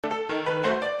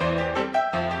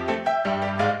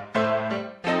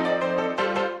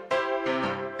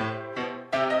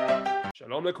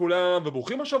שלום לכולם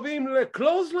וברוכים השבים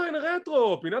לקלוזליין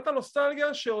רטרו, פינת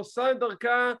הנוסטלגיה שעושה את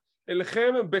דרכה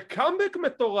אליכם בקאמבק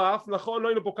מטורף. נכון, לא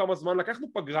היינו פה כמה זמן, לקחנו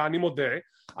פגרה, אני מודה,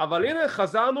 אבל הנה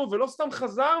חזרנו, ולא סתם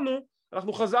חזרנו,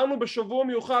 אנחנו חזרנו בשבוע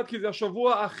מיוחד, כי זה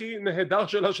השבוע הכי נהדר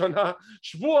של השנה,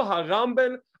 שבוע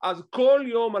הרויאל. אז כל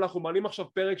יום אנחנו מעלים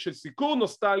עכשיו פרק של סיקור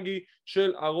נוסטלגי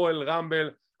של הרויאל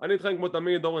ראמבל. אני איתכם כמו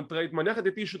תמיד, אורן טרייטמן, יחד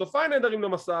איתי שותפיי נהדרים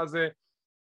למסע הזה,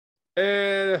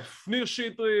 ניר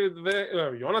שטרית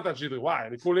ויונתן שטרית, וואי,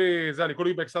 אני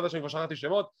כולי באקסטאזה שאני כבר שכחתי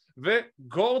שמות,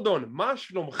 וגורדון, מה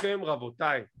שלומכם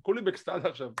רבותיי? כולי באקסטאזה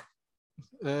עכשיו.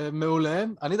 מעולה,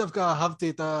 אני דווקא אהבתי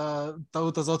את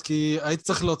הטעות הזאת, כי הייתי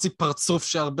צריך להוציא פרצוף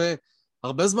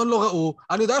שהרבה זמן לא ראו.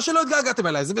 אני יודע שלא התגעגעתם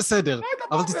אליי, זה בסדר,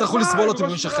 אבל תצטרכו לסבול אותי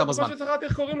במשך כמה זמן. שצריך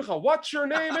איך קוראים לך, what's your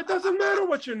name, it doesn't matter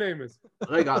what your name is.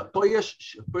 רגע, פה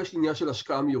יש עניין של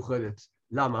השקעה מיוחדת.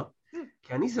 למה?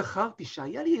 כי אני זכרתי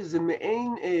שהיה לי איזה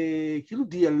מעין כאילו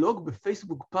דיאלוג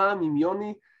בפייסבוק פעם עם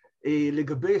יוני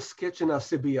לגבי הסקט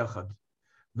שנעשה ביחד.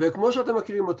 וכמו שאתם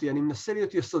מכירים אותי, אני מנסה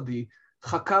להיות יסודי,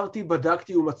 חקרתי,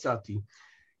 בדקתי ומצאתי.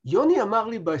 יוני אמר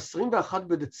לי ב-21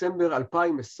 בדצמבר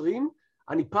 2020,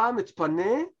 אני פעם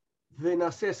אתפנה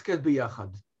ונעשה הסקט ביחד.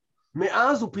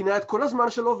 מאז הוא פינה את כל הזמן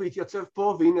שלו והתייצב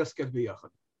פה, והנה הסקט ביחד.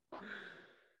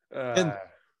 כן.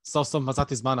 סוף סוף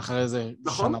מצאתי זמן אחרי איזה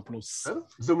שנה פלוס.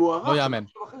 זה מוערך. לא יאמן.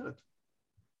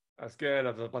 אז כן,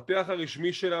 אז הפתיח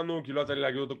הרשמי שלנו, כי לא יצא לי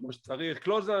להגיד אותו כמו שצריך,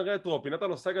 קלוזליין רטרו, פינת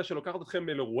הנוסטלגיה שלוקחת אתכם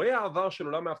אל אירועי העבר של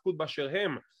עולם ההפקות באשר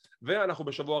הם, ואנחנו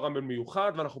בשבוע רמבל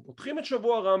מיוחד, ואנחנו פותחים את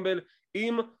שבוע רמבל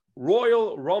עם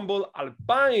רויאל רמבל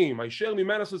 2000, הישר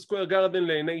ממדיסון סקוור גארדן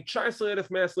לעיני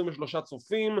 19,123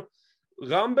 צופים.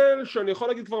 רמבל שאני יכול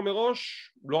להגיד כבר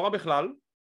מראש, לא רע בכלל,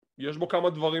 יש בו כמה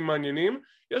דברים מעניינים,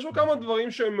 יש בו כמה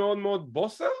דברים שהם מאוד מאוד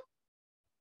בוסר,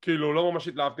 כאילו לא ממש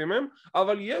התלהבתי מהם,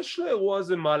 אבל יש לאירוע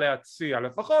הזה מה להציע,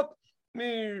 לפחות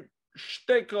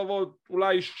משתי קרבות,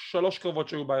 אולי 3 קרבות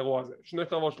שהיו באירוע הזה, 2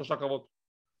 קרבות, 3 קרבות.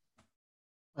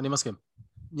 אני מסכים.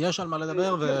 יש על מה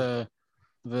לדבר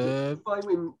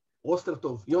עם רוסטר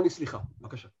טוב. יוני, סליחה,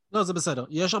 בבקשה. לא, זה בסדר.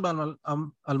 יש הרבה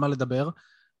על מה לדבר,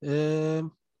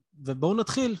 ובואו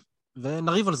נתחיל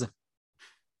ונריב על זה.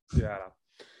 יאללה.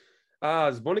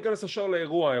 אז בואו ניכנס ישר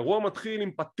לאירוע. האירוע מתחיל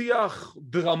עם פתיח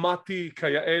דרמטי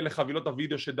כיאה לחבילות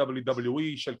הוידאו של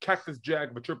WWE, של קקטוס ג'ק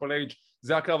וטריפל אייג'.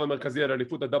 זה הקרב המרכזי על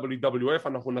אליפות ה-WWF,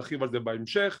 אנחנו נרחיב על זה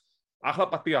בהמשך. אחלה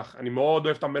פתיח, אני מאוד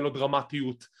אוהב את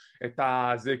המלודרמטיות,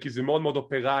 כי זה מאוד מאוד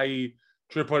אופראי.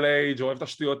 טריפל אייג' אוהב את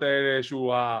השטויות האלה,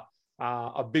 שהוא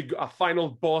הפיינל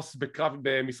בוס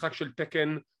במשחק של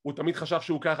טקן, הוא תמיד חשב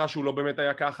שהוא ככה, שהוא לא באמת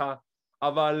היה ככה,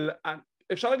 אבל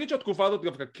אפשר להגיד שהתקופה הזאת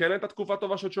דווקא כן הייתה תקופה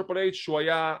טובה של טריפל אייג' שהוא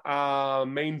היה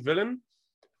המיין וילן,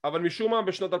 אבל משום מה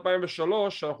בשנת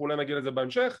 2003, אנחנו אולי נגיד לזה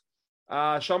בהמשך,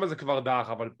 שם זה כבר דח,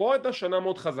 אבל פה הייתה שנה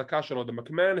מאוד חזקה שלו, The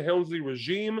McMahon-Helmsley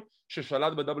Regime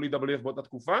ששלט ב-WWF באותה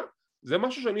תקופה, זה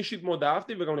משהו שאני אישית מאוד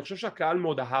אהבתי, וגם אני חושב שהקהל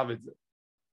מאוד אהב את זה.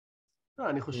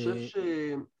 אני חושב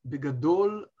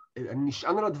שבגדול, אני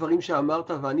נשען על הדברים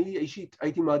שאמרת, ואני אישית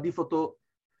הייתי מעדיף אותו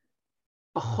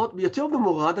פחות, יותר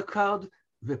במורד הקארד,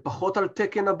 ופחות על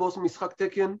תקן הבוס במשחק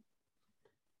תקן.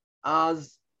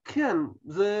 אז כן,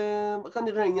 זה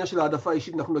כנראה העניין של העדפה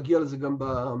האישית, אנחנו נגיע לזה גם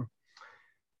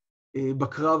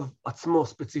בקרב עצמו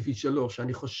ספציפית שלו,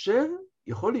 שאני חושב,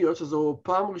 יכול להיות שזו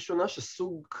פעם ראשונה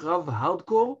שסוג קרב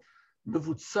הארדקור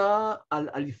מבוצע על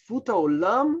אליפות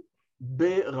העולם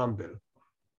ברמבל.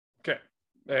 כן,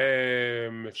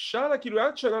 אפשר לה, כאילו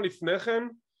היה שנה לפני כן,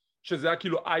 שזה היה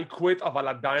כאילו I quit, אבל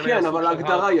עדיין... כן, אבל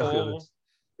ההגדרה היא אחרת.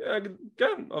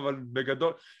 כן, אבל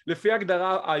בגדול, לפי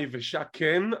ההגדרה היבשה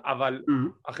כן, אבל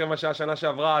אחרי מה שהיה שנה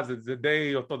שעברה, זה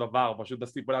די אותו דבר, פשוט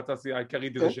הסטיפולציה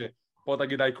העיקרית זה שפה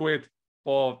תגיד I quit,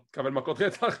 פה תקבל מכות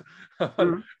רצח, אבל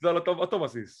זה על אותו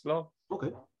בסיס, לא? אוקיי.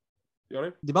 יוני?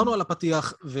 דיברנו על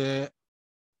הפתיח,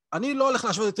 ואני לא הולך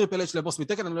להשוות את טריפל אייג' לבוס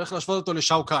מתקן, אני הולך להשוות אותו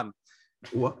לשאו קאן.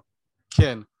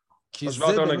 כן.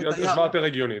 השוואה יותר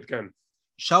רגיונית, כן.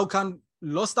 שאו קאן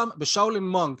לא סתם, בשאולין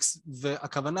מונקס,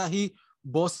 והכוונה היא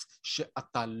בוס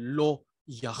שאתה לא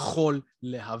יכול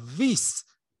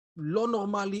להביס, לא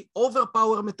נורמלי,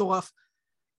 אוברפאוור מטורף,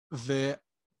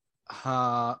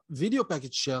 והווידאו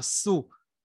פאקג' שעשו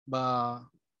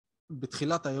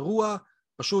בתחילת האירוע,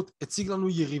 פשוט הציג לנו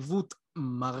יריבות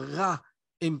מרה,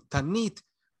 אימתנית,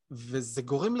 וזה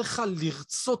גורם לך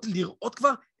לרצות לראות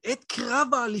כבר את קרב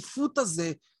האליפות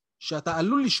הזה, שאתה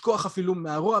עלול לשכוח אפילו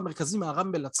מהאירוע המרכזי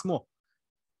מהרמבל עצמו.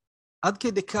 עד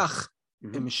כדי כך,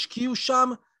 הם השקיעו שם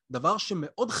דבר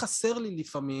שמאוד חסר לי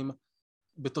לפעמים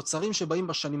בתוצרים שבאים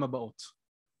בשנים הבאות.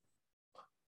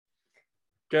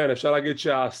 כן, אפשר להגיד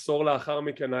שהעשור לאחר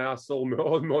מכן היה עשור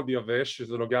מאוד מאוד יבש,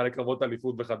 שזה נוגע לקרבות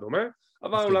אליפות וכדומה,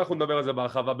 אבל אולי אנחנו נדבר על זה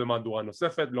בהרחבה במהדורה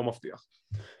נוספת, לא מבטיח.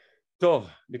 טוב,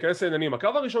 ניכנס לעניינים.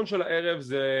 הקרב הראשון של הערב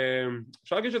זה,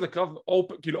 אפשר להגיד שזה קרב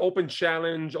כאילו open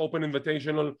challenge, open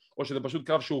invitational, או שזה פשוט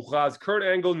קרב שהוכרז, קורט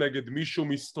אנגל נגד מישהו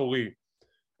מסתורי.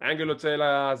 אנגל יוצא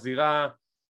לזירה,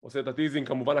 עושה את הטיזינג,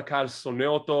 כמובן הקהל שונא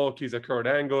אותו כי זה קורט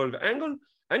אנגל,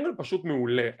 ואנגל פשוט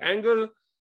מעולה. אנגל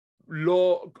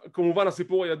לא, כמובן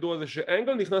הסיפור הידוע זה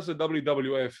שאנגל נכנס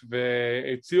ל-WWF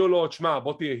והציעו לו, תשמע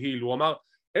בוא תהיה היל, הוא אמר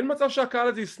אין מצב שהקהל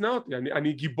הזה ישנא אותי,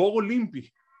 אני גיבור אולימפי.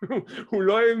 הוא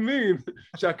לא האמין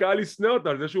שהקהל ישנא אותו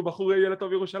על זה שהוא בחור ילד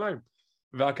טוב ירושלים,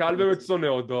 והקהל באמת שונא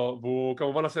אותו, והוא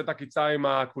כמובן עושה את הקיצה עם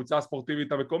הקבוצה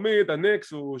הספורטיבית המקומית,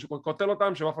 הנקס, הוא קוטל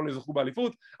אותם שהם אף פעם לא יזכו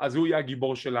באליפות, אז הוא יהיה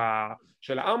הגיבור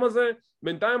של העם הזה.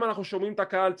 בינתיים אנחנו שומעים את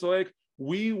הקהל צועק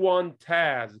We want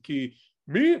Taz, כי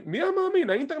מי המאמין?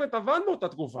 האינטרנט עבד באותה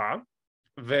תקופה,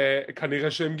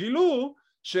 וכנראה שהם גילו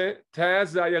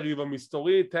שטאז זה היריב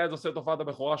המסתורי. טאז עושה תופעת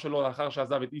הבכורה שלו לאחר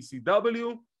שעזב את ECW,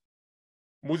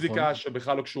 מוזיקה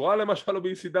שבכלל לא קשורה למשל לו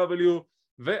ב-ECW,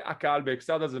 והקהל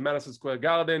באקסטאזה זה מדיסון סקוור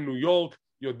גארדן, ניו יורק,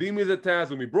 יודעים מי זה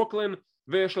טאז, הוא מברוקלין,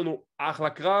 ויש לנו אחלה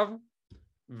קרב,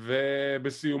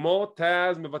 ובסיומו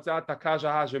טאז מבצע את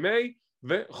הקאז'ה האז'מי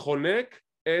וחונק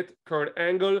את קורט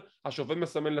אנגל. השופט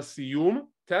מסמן לסיום,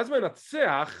 טאז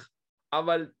מנצח,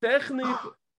 אבל טכנית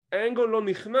אנגל לא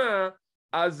נכנע,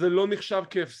 אז זה לא נחשב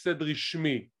כהפסד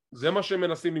רשמי. זה מה שהם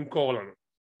מנסים למכור לנו.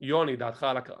 יוני, דעתך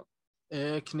על הקרב?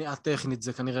 כניעה טכנית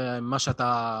זה כנראה מה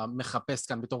שאתה מחפש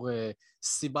כאן בתור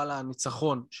סיבה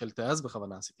לניצחון של טאז,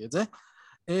 בכוונה עשיתי את זה.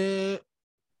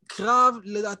 קרב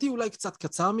לדעתי אולי קצת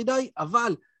קצר מדי,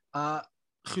 אבל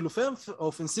החילופי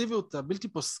האופנסיביות הבלתי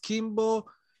פוסקים בו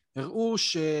הראו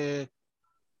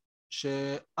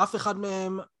שאף אחד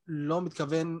מהם לא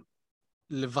מתכוון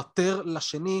לוותר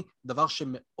לשני, דבר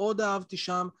שמאוד אהבתי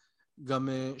שם. גם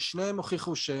שניהם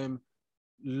הוכיחו שהם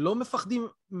לא מפחדים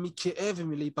מכאב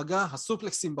ומלהיפגע,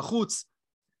 הסופלקסים בחוץ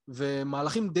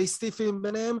ומהלכים די סטיפים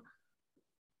ביניהם,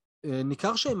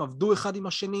 ניכר שהם עבדו אחד עם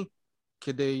השני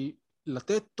כדי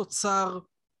לתת תוצר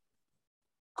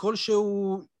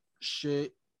כלשהו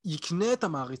שיקנה את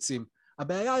המעריצים.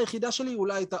 הבעיה היחידה שלי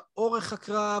אולי הייתה אורך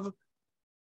הקרב,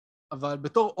 אבל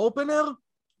בתור אופנר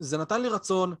זה נתן לי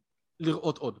רצון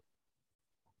לראות עוד.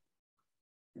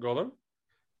 גורדון?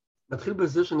 נתחיל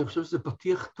בזה שאני חושב שזה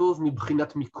פתיח טוב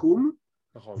מבחינת מיקום,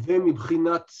 נכון.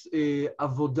 ומבחינת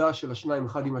עבודה של השניים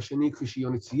אחד עם השני, כפי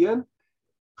שיוני ציין.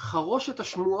 חרושת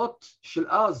השמועות של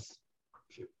אז,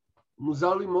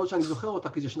 מוזר לי מאוד שאני זוכר אותה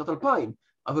כי זה שנת 2000,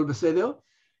 אבל בסדר,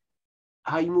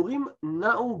 ההימורים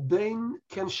נעו בין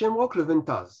קן שמרוק לבין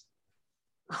טאז.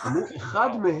 אחד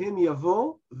מהם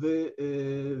יבוא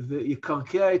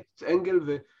ויקרקע את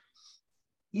אנגל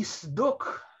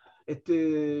ויסדוק את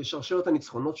שרשרת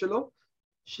הניצחונות שלו,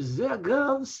 שזה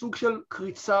אגב סוג של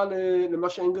קריצה למה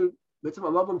שאנגל בעצם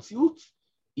אמר במציאות.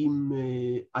 אם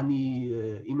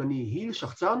אני היל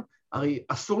שחצן, הרי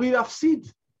אסור לי להפסיד.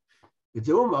 את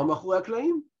זה הוא אמר מאחורי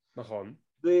הקלעים. נכון.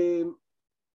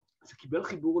 וזה קיבל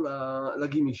חיבור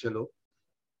לגימי שלו.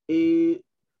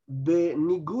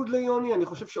 בניגוד ליוני, אני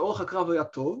חושב שאורך הקרב היה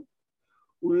טוב.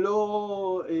 הוא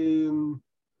לא,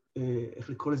 איך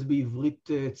לקרוא לזה בעברית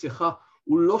צחה,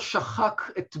 הוא לא שחק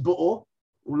את בואו,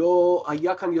 הוא לא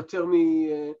היה כאן יותר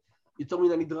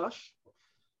מן הנדרש,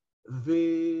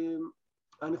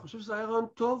 ואני חושב שזה היה רעיון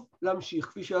טוב להמשיך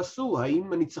כפי שעשו.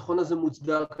 האם הניצחון הזה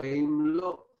מוצדק, האם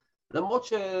לא? למרות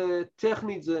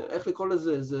שטכנית זה, איך לקרוא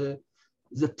לזה,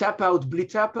 זה טאפ-אוט בלי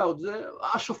טאפ-אוט,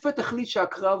 השופט החליט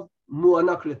שהקרב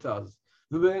מוענק לטאז,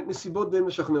 ובנסיבות די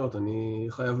משכנעות, אני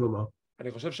חייב לומר.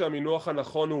 אני חושב שהמינוח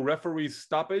הנכון הוא referee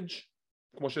stoppage,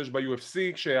 כמו שיש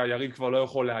ב-UFC, כשהיריב כבר לא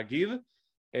יכול להגיב.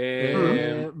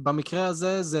 במקרה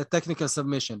הזה זה technical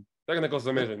submission. technical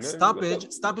submission.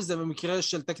 stoppage זה במקרה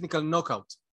של technical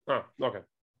knockout. אוקיי.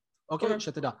 אוקיי,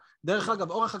 שתדע. דרך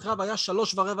אגב, אורך הקרב היה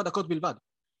 3.25 דקות בלבד.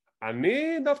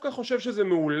 אני דווקא חושב שזה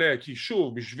מעולה, כי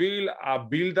שוב, בשביל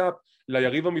הבילדאפ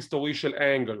ליריב המסתורי של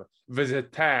אנגל, וזה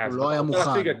טאז. הוא לא היה מוכן.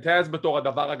 להציג את טאז בתור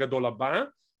הדבר הגדול הבא,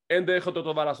 אין דרך יותר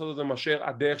טובה לעשות את זה מאשר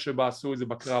הדרך שבה עשו את זה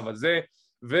בקרב הזה,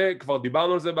 וכבר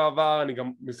דיברנו על זה בעבר, אני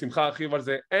גם בשמחה ארחיב על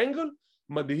זה. אנגל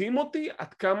מדהים אותי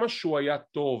עד כמה שהוא היה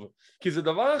טוב, כי זה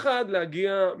דבר אחד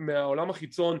להגיע מהעולם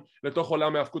החיצון לתוך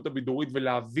עולם ההפקות הבידורית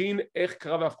ולהבין איך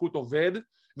קרב ההפקות עובד,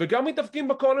 וגם מתאפקים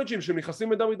בקולג'ים שנכנסים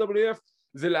ב-WWF,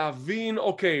 זה להבין,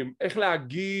 אוקיי, איך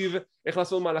להגיב, איך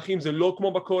לעשות מהלכים. זה לא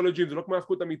כמו בקולג'ים, זה לא כמו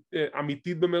ההפקות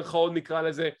אמיתית במרכאות נקרא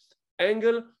לזה.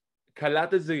 אנגל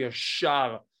קלט את זה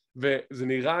ישר, וזה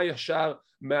נראה ישר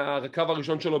מהקרב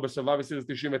הראשון שלו בסבבה סיריס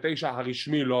 99,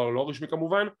 הרשמי, לא רשמי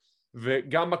כמובן,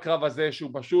 וגם בקרב הזה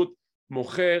שהוא פשוט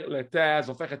מוכר לטאז,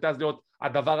 הופך את טאז להיות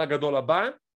הדבר הגדול הבא,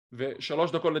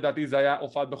 ו3 דקות לדעתי זה היה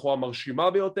הופעת בכורה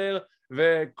מרשימה ביותר,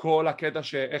 וכל הקטע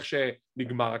שאיך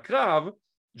שנגמר הקרב,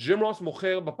 ג'ים רוס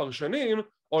מוכר בפרשנים,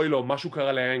 אוי לא, משהו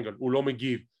קרה לאנגל, הוא לא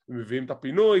מגיב, הם מביאים את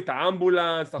הפינוי, את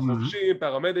האמבולנס, את החובשים,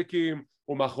 פרמדיקים,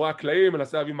 הוא מאחורי הקלעים,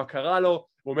 מנסה להבין מה קרה לו,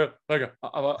 הוא אומר, רגע,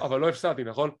 אבל לא הפסעתי,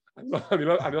 נכון? אני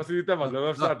לא עשיתי טבע, אז לא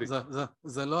הפסעתי.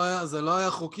 זה לא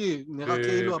היה חוקי, נראה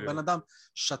כאילו הבן אדם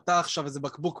שתה עכשיו איזה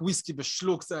בקבוק וויסקי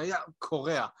בשלוק, זה היה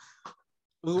קורע.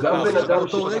 גם בן אדם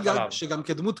אותו רגע שגם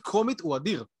כדמות קומית הוא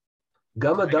אדיר.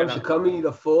 גם אדם שקם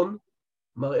מעילפון,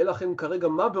 מראה לכם כרגע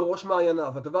מה בראש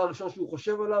מעייניו, הדבר הראשון שהוא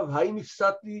חושב עליו, האם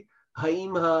הפסדתי,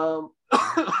 האם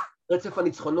רצף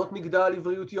הניצחונות מגדל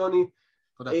עבריות יוני.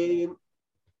 תודה.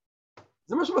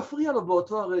 זה מה שמפריע לו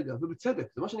באותו הרגע, ובצדק,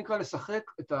 זה מה שנקרא לשחק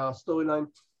את הסטורי ליין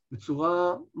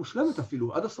בצורה מושלמת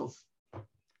אפילו, עד הסוף.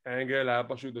 אנגל היה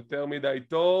פשוט יותר מדי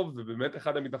טוב, ובאמת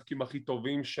אחד המתאבקים הכי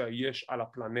טובים שיש על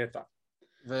הפלנטה.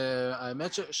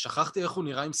 והאמת ששכחתי איך הוא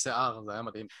נראה עם שיער, זה היה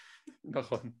מדהים.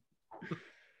 נכון.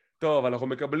 טוב, אנחנו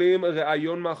מקבלים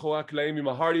ראיון מאחורי הקלעים עם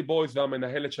ההרדי בויז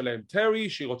והמנהלת שלהם טרי,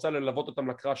 שהיא רוצה ללוות אותם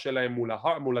לקרב שלהם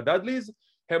מול הדאדליז.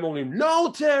 הם אומרים,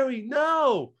 No, Terry,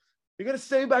 no! You gotta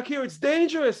stay back here, it's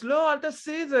dangerous, לא, אל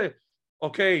תעשי את זה.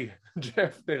 אוקיי,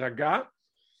 ג'ף תרגע.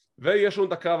 ויש לנו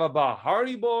את הקרב הבא,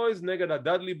 הרדי בויז נגד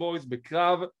הדאדלי בויז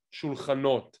בקרב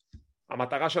שולחנות.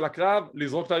 המטרה של הקרב,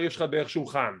 לזרוק את הריב שלך דרך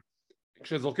שולחן.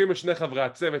 כשזורקים את 2 חברי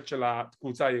הצוות של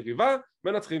הקבוצה היריבה,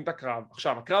 מנצחים את הקרב.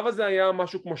 עכשיו, הקרב הזה היה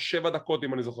משהו כמו 7 דקות,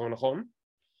 אם אני זוכר, נכון?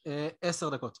 10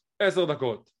 דקות. 10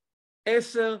 דקות.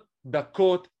 10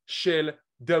 דקות של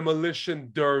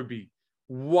Demolition Derby.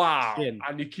 וואו. כן.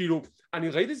 אני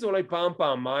ראיתי זה אולי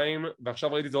פעמיים,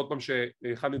 ועכשיו ראיתי זה עוד פעם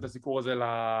שהכנתי את הסיפור הזה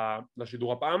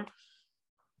לשידור הפעם.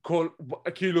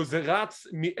 כאילו זה רץ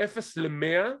מ-0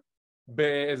 ל-100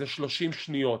 באיזה 30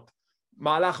 שניות.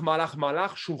 מהלך,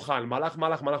 שולחן,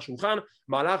 מהלך, שולחן,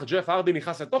 מהלך, ג'ף הרדי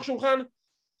נכנס לתוך שולחן,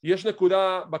 יש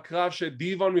נקודה בקרב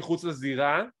שדיוון מחוץ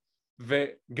לזירה,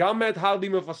 וגם מאט הרדי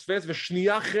מפספס,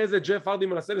 ושנייה אחרי זה ג'ף הרדי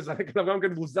מנסה לזרק עליו גם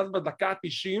כן מוזז בדקה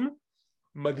ה-90,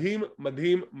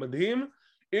 מדהים,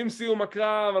 עם סיום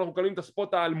הקרב אנחנו מקבלים את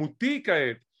הספוט האלמותי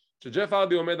כעת, שג'ף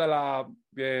הרדי עומד על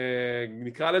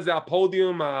נקרא לזה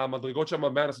הפודיום, המדרגות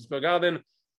שם באנסון סקוור גארדן,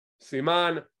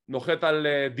 סימן, נוחת על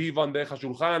דיוון דרך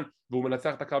השולחן, והוא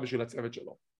מנצח את הקרב בשביל הצוות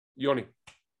שלו. יוני.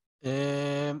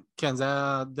 כן, זה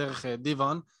היה דרך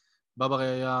דיוון. בברי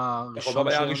היה ראשון.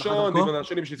 בברי היה ראשון, דיוון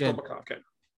השני בשביל לזכות בקרב, כן.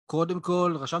 קודם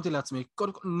כל, רשמתי לעצמי,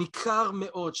 ניכר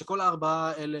מאוד שכל 4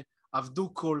 האלה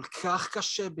עבדו כל כך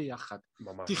קשה ביחד.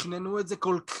 ממש. תכננו את זה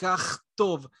כל כך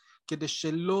טוב, כדי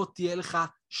שלא תהיה לך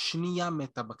שנייה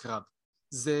מתה בקרב.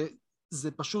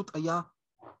 זה פשוט היה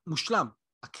מושלם.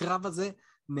 הקרב הזה,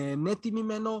 נהניתי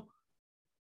ממנו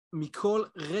מכל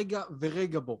רגע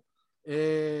ורגע בו.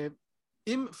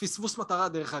 עם פספוס מטרה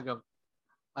דרך אגב,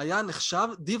 היה נחשב,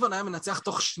 דיוון היה מנצח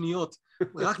תוך שניות,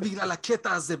 רק בגלל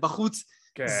הקטע הזה בחוץ,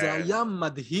 כן. זה היה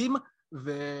מדהים,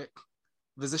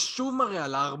 וזה שוב מראה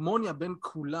על ההרמוניה בין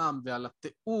כולם, ועל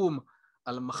התאום,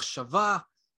 על המחשבה,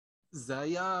 זה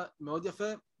היה מאוד יפה.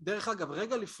 דרך אגב,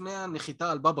 רגע לפני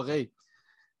הנחיתה על בברי,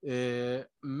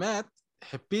 מאט,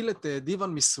 הפיל את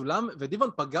דיוון מסולם, ודיוון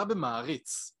פגע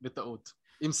במעריץ, בטעות,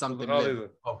 אם שמתם לב.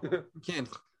 כן,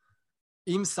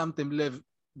 אם שמתם לב,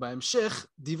 בהמשך,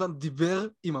 דיוון דיבר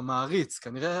עם המעריץ,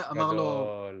 כנראה אמר לו,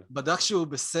 בדק שהוא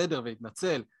בסדר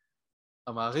והתנצל.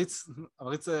 המעריץ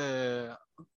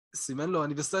סימן לו,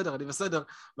 אני בסדר,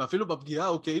 ואפילו בפגיעה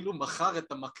הוא כאילו מכר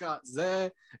את המכה, זה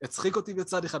הצחיק אותי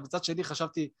בצד אחד, בצד שני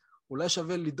חשבתי, אולי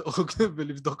שווה לדאוג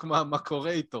ולבדוק מה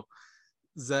קורה איתו.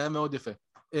 זה היה מאוד יפה.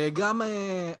 גם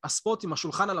הספוט עם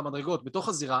השולחן על המדרגות בתוך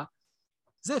הזירה,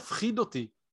 זה הפחיד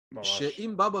אותי,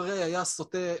 שאם בברי היה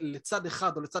סוטה לצד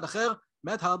אחד או לצד אחר,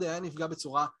 מאט הרדי היה נפגע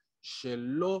בצורה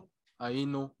שלא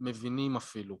היינו מבינים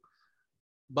אפילו.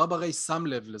 בברי שם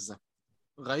לב לזה.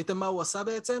 ראיתם מה הוא עשה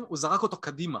בעצם? הוא זרק אותו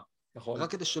קדימה. נכון.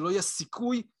 רק כדי שלא יהיה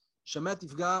סיכוי שמאט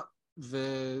יפגע,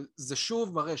 וזה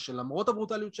שוב מראה שלמרות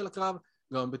הברוטליות של הקרב,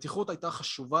 גם הבטיחות הייתה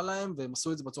חשובה להם, והם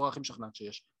עשו את זה בצורה הכי משכנעת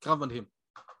שיש. קרב מדהים.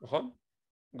 נכון?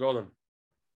 גורדון.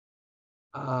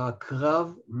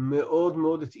 הקרב מאוד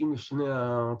מאוד התאים לשני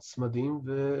הצמדים,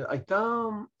 והייתה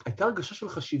הרגשה של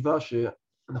חשיבה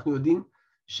שאנחנו יודעים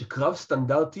שקרב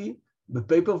סטנדרטי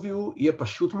בפייפרוויו יהיה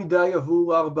פשוט מדי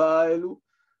עבור 4 האלו,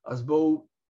 אז בואו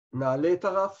נעלה את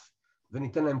הרף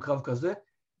וניתן להם קרב כזה.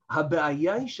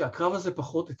 הבעיה היא שהקרב הזה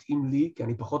פחות התאים לי, כי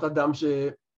אני פחות אדם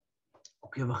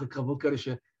שעוקב אחרי קרבות כאלה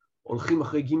שהולכים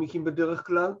אחרי גימיקים בדרך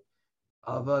כלל,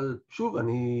 אבל שוב,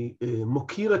 אני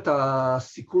מוקיר את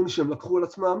הסיכון שהם לקחו על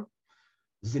עצמם,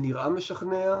 זה נראה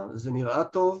משכנע, זה נראה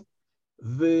טוב,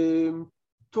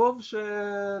 וטוב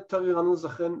שטרי רנוז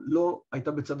אכן לא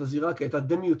הייתה בצד הזירה, כי הייתה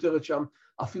די מיותרת שם,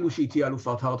 אפילו שהיא תהיה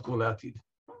אלופת הארדקור לעתיד.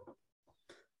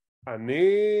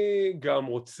 אני גם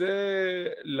רוצה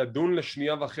לדון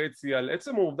לשנייה וחצי על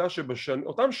עצם העובדה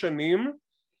שבאותם שנים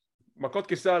מכות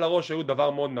כיסא על הראש היו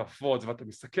דבר מאוד נפוץ, ואתה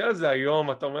מסתכל על זה היום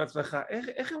ואתה אומר לעצמך,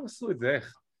 איך הם עשו את זה,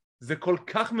 איך? זה כל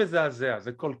כך מזעזע,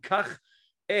 זה כל כך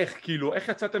כאילו, איך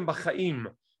יצאתם בחיים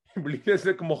בלי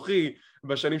נזק מוחי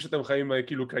בשנים שאתם חיים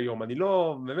כאילו כיום? אני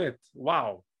לא, באמת,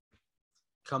 וואו.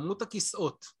 כמות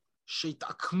הכיסאות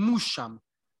שהתעקמו שם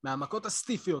מהמכות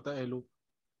הסטיפיות האלו,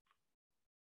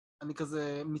 אני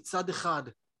כזה מצד אחד,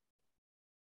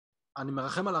 אני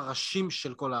מרחם על הראשים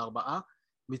של כל הארבעה,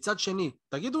 מצד שני,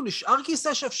 תגידו, נשאר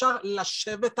כיסא שאפשר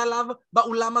לשבת עליו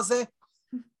באולם הזה?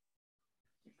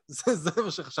 זה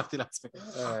מה שחשבתי לעצמי.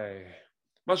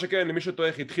 מה שכן, למי שטועה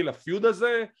איך התחיל הפיוד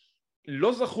הזה,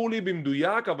 לא זכור לי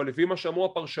במדויק, אבל לפי מה שאמרו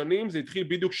הפרשנים, זה התחיל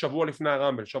בדיוק שבוע לפני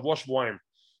הרמבל, שבועיים,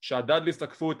 שהדאדליס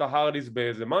תקפו את ההרדיס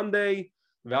באיזה מנדיי,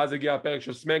 ואז הגיע הפרק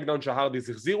של סמקדאון שההרדיס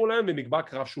החזירו להם, ונקבע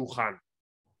קרב שולחן.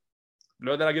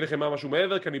 לא יודע להגיד לכם מה משהו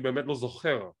מעבר, כי אני באמת לא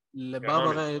זוכר.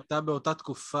 לברבר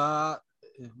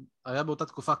היה באותה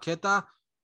תקופה קטע,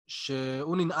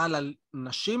 שהוא ננעל על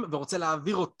נשים ורוצה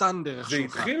להעביר אותן דרך שולחן.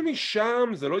 זה התחיל משם,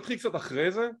 זה לא התחיל קצת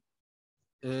אחרי זה?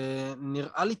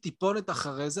 נראה לי טיפונת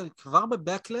אחרי זה, כבר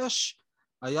בבקלאש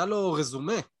היה לו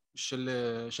רזומה של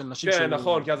נשים. כן,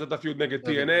 נכון, כי אז זה פיוד נגד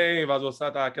TNA, ואז הוא עושה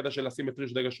את הקטע של לשים את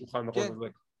ריש דגל שולחן,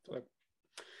 נכון?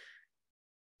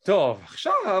 טוב,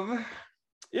 עכשיו,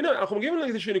 הנה, אנחנו מגיעים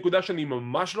לאיזושהי נקודה שאני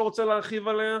ממש לא רוצה להרחיב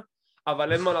עליה,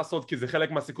 אבל אין מה לעשות, כי זה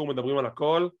חלק מהסיכום, מדברים על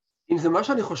הכל. אם זה מה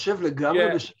שאני חושב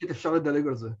לגמרי בשקט, אפשר לדלג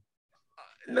על זה.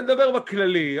 נדבר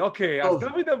בכללי, אוקיי, אז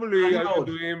WWE היו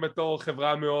ידועים בתור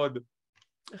חברה מאוד,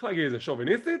 איך להגיד את זה,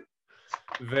 שוביניסטית,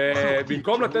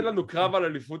 ובמקום לתת לנו קרב על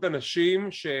אליפות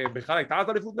הנשים, שבכלל הייתה אז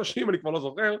אליפות נשים, אני כבר לא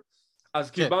זוכר,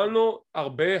 אז קיבלנו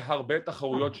הרבה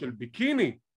תחרויות של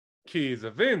ביקיני, כי זה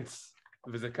וינס,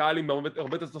 וזה קהל עם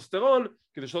הרבה טסטוסטרון,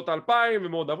 כי זה שנות ה-2000,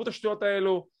 ומאוד אהבו את השטויות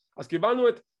האלו, אז קיבלנו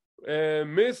את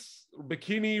מיס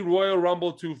ביקיני רויאל רמבל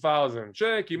 2000,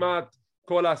 שכמעט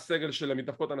כל הסגל של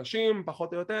המתאבקות הנשים,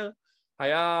 פחות או יותר,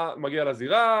 היה מגיע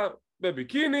לזירה,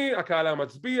 בביקיני, הקהל היה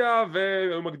מצביע,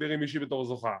 והיו מגדירים מישהי בתור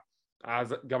זוכה.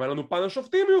 אז גם היה לנו פן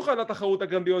השופטים מיוחד לתחרות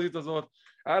הגרנדיוזית הזאת,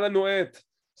 היה לנו את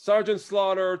סרג'נט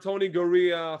סלוטר, טוני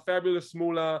גוריה, פאבולוס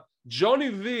מולה, ג'וני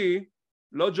וי,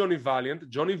 לא ג'וני ואליאנט,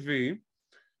 ג'וני וי,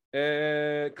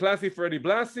 קלאסי פרדי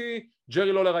בלאסי,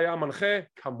 ג'רי לולר היה המנחה,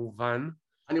 כמובן.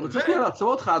 אני רוצה שנייה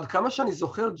לעצור אותך, עד כמה שאני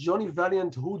זוכר, ג'וני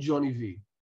ואליאנט הוא ג'וני וי.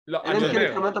 לא, אני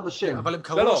אומר. אבל הם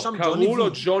קראו לו שם ג'וני וי. קראו לו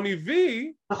ג'וני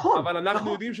וי, נכון. אבל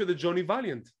אנחנו יודעים שזה ג'וני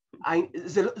ואליאנט.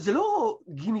 זה לא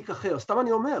גימיק אחר, סתם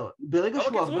אני אומר, ברגע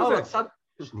שהוא עבר לצד...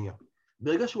 שנייה.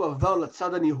 ברגע שהוא עבר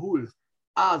לצד הניהול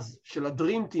אז של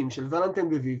הדרים טים של ולנטיין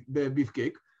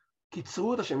בביפקייק,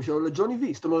 קיצרו את השם שלו לג'וני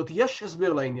וי, זאת אומרת, יש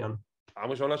הסבר לעניין.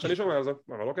 ראשונה שאני שומע על זה,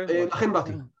 אבל אוקיי. לכן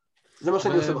באתי. זה מה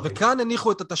שאני עושה בחיים. וכאן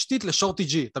הניחו את התשתית לשורטי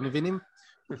ג'י, אתם מבינים?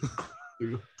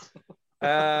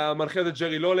 המנחה זה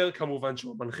ג'רי לולר, כמובן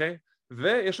שהוא מנחה,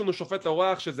 ויש לנו שופט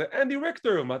אורח שזה אנדי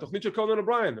ריקטר, מהתוכנית של קונן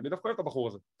אובריין, אני דווקא אוהב את הבחור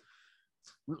הזה.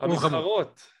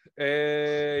 המתחרות,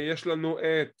 יש לנו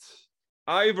את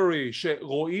אייברי,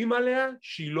 שרואים עליה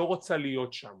שהיא לא רוצה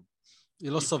להיות שם.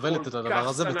 היא לא סובלת את הדבר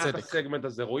הזה בצדק. את הסגמנט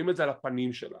הזה, רואים את זה על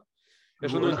הפנים שלה.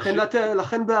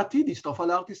 לכן בעתיד הצטרפה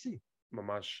ל-RTC.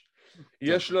 ממש.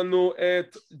 יש לנו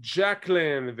את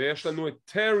ג'קלין, ויש לנו את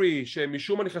טרי,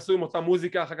 שמשום מה נכנסו עם אותה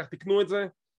מוזיקה, אחר כך תקנו את זה.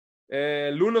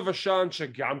 לונה ושאן,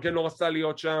 שגם כן לא רצה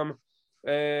להיות שם.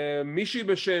 מישהי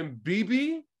בשם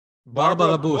ביבי,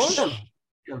 ברברה בוש.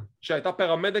 שהייתה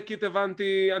פרמדיקית,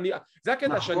 הבנתי. זה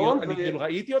הקטע שאני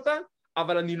ראיתי אותה,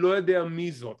 אבל אני לא יודע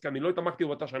מי זאת, כי אני לא התעמקתי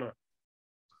באותה שנה.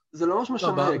 זה לא ממש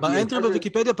משנה. באנטרי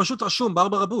בוויקיפדיה פשוט רשום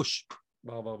ברברה בוש.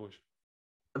 ברברה בוש.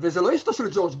 וזה לא אשתו של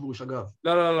ג'ורג' בוש, אגב.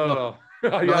 לא.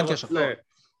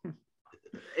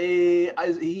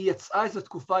 היא יצאה איזו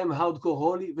תקופה עם הארדקור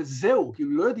הולי, וזהו,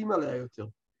 כאילו לא יודעים עליה יותר.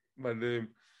 מדהים.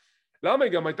 למה?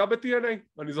 היא גם הייתה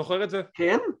ב-TNA, אני זוכר את זה.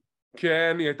 כן?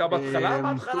 כן, היא הייתה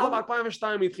בהתחלה, ב-2002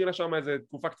 היא התחילה שם איזו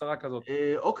תקופה קצרה כזאת.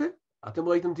 אוקיי, אתם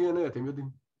ראיתם TNA, אתם יודעים.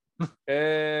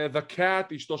 The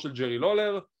Cat, אשתו של ג'רי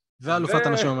לולר. ואלופת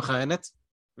הנשים המכהנת.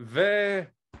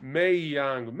 מי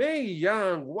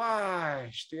יאנג,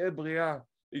 וואי, שתהיה בריאה.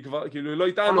 היא כבר, כאילו, היא לא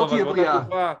איתנו, אבל באותה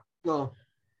תקופה. לא.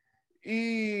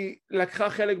 היא לקחה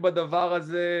חלק בדבר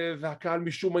הזה, והקהל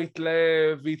משום מה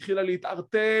התלהב, והיא התחילה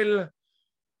להתערטל,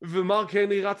 ומרק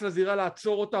הנרי רץ לזירה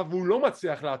לעצור אותה, והוא לא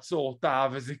מצליח לעצור אותה,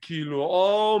 וזה כאילו,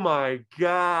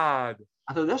 אומייגאד.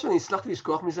 אתה יודע שאני הצלחתי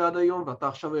לשכוח מזה עד היום, ואתה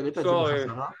עכשיו העלית את זה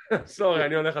בחזרה? סורי,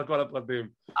 אני הולך על כל הפרטים.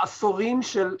 עשורים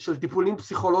של טיפולים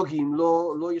פסיכולוגיים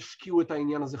לא ישקיעו את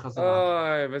העניין הזה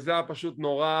חזרה. אוי, וזה היה פשוט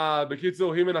נורא.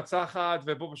 בקיצור, היא מנצחת,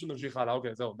 ופה פשוט נמשיך הלאה.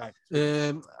 אוקיי, זהו, די.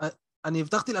 אני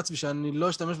הבטחתי לעצמי שאני לא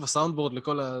אשתמש בסאונדבורד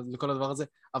לכל הדבר הזה,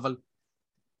 אבל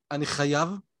אני חייב,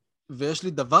 ויש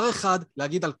לי דבר אחד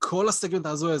להגיד על כל הסגמנט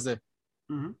הזוי הזה.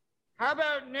 How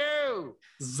about new?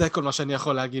 זה כל מה שאני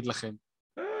יכול להגיד לכם.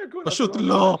 פשוט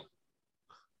לא.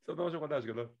 זה משהו חדש,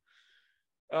 גדול.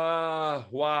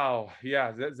 וואו,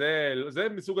 זה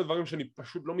מסוג הדברים שאני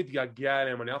פשוט לא מתגעגע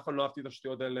אליהם, אני אף פעם לא אהבתי את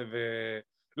השטויות האלה,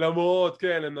 ולמרות,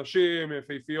 כן, הן נשים,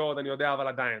 יפהפיות, אני יודע, אבל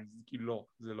עדיין, כאילו לא,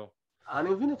 זה לא. אני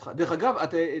מבין אותך. דרך אגב,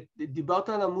 אתה דיברת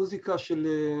על המוזיקה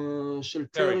של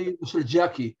טרי ושל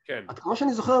ג'קי. כן. כמו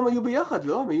שאני זוכר, הם היו ביחד,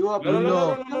 לא? הם היו...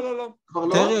 לא.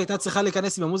 טרי הייתה צריכה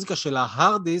להיכנס עם המוזיקה של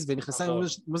ההרדיז, והיא נכנסה עם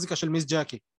המוזיקה של מיס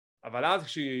ג'קי. אבל אז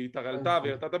כשהיא התערלתה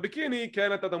והראתה את הביקיני,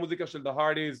 כן הייתה את המוזיקה של The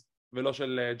Hardys ולא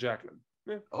של ג'קלין.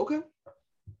 אוקיי.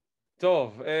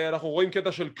 טוב, אנחנו רואים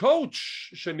קטע של קואוץ'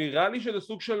 שנראה לי שזה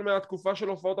סוג של מהתקופה של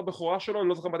הופעות הבכורה שלו, אני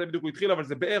לא זוכר מתי בדיוק הוא התחיל, אבל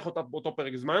זה בערך אותו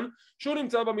פרק זמן, שהוא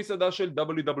נמצא במסעדה של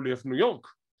WWF ניו יורק,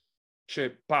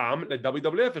 שפעם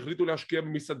ל-WWF החליטו להשקיע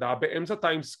במסעדה באמצע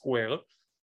טיים סקוואר,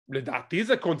 לדעתי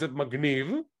זה קונספט מגניב,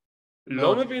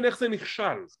 לא מבין איך זה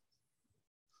נכשל.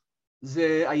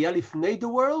 זה היה לפני The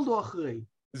World או אחרי?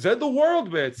 זה The World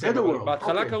בעצם,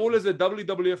 בהתחלה קראו לזה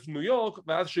WWF ניו יורק,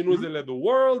 ואז שינו את זה ל-The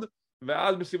World,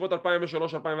 ואז בסביבות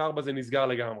 2003-2004 זה נסגר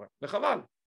לגמרי, וחבל.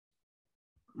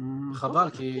 חבל,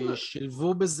 כי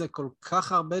שילבו בזה כל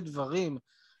כך הרבה דברים,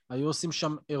 היו עושים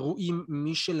שם אירועים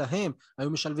משלהם, היו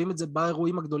משלבים את זה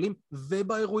באירועים הגדולים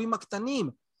ובאירועים הקטנים.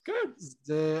 כן.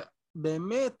 זה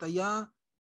באמת היה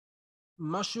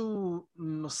משהו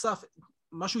נוסף,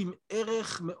 משהו עם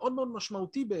ערך מאוד מאוד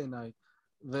משמעותי בעיניי,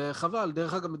 וחבל,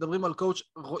 דרך אגב מדברים על קואוץ',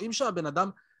 רואים שהבן אדם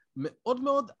מאוד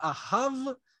מאוד אהב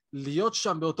להיות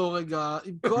שם באותו רגע,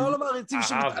 עם כל המעריצים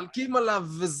שמתעלקים עליו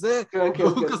וזה,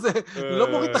 והוא כזה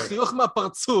לא מוריד את החיוך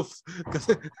מהפרצוף,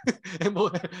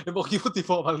 הם הורגים אותי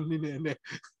פה, אבל אני נהנה.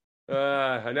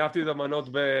 אני אהבתי את המנות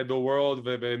ב-The World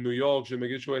ובניו יורק, שהם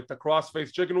הגישו את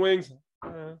ה-Cross-Face Chicken Wings,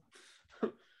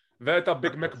 ואת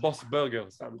הביג מק בוס ברגר,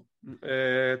 סתם.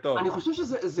 טוב. אני חושב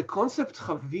שזה קונספט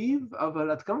חביב,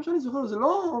 אבל עד כמה שאני זוכר,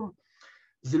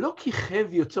 זה לא כיכב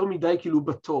יותר מדי כאילו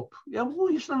בטופ. אמרו,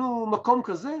 יש לנו מקום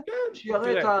כזה,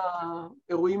 שיראה את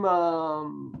האירועים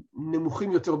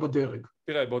הנמוכים יותר בדרג.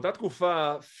 תראה, באותה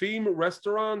תקופה, Theme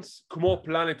Restaurants, כמו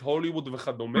פלנט הוליווד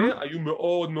וכדומה, היו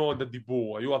מאוד מאוד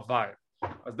הדיבור, היו הווייב.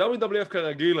 אז WWF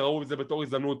כרגיל ראו את זה בתור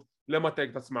הזדמנות למתג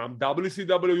את עצמם.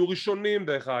 WCW היו ראשונים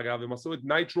דרך אגב, הם עשו את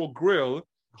נייטרו גריל,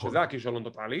 שזה הכישלון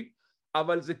טוטלי,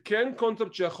 אבל זה כן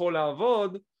קונספט שיכול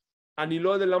לעבוד. אני לא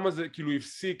יודע למה זה כאילו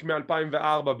הפסיק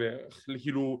מ-2004 בערך,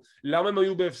 כאילו למה הם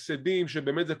היו בהפסדים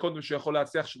שבאמת זה קונספט שיכול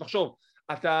להצליח, שתחשוב,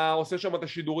 אתה עושה שם את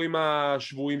השידורים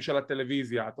השבועיים של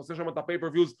הטלוויזיה, אתה עושה שם את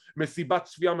הפייפרוויוז, מסיבת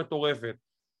צפייה מטורפת,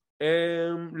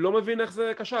 לא מבין איך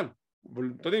זה כשל,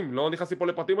 אתם יודעים, לא נכנסתי פה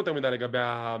לפרטים יותר מדי לגבי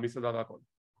המסעדה והכל.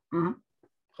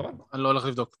 חבל. אני לא הולך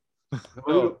לבדוק.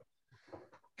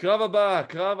 קרב הבא,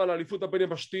 קרב על האליפות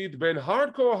הבין-יבשתית בין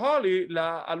הארדקור הולי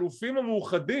לאלופים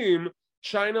המאוחדים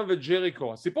צ'יינה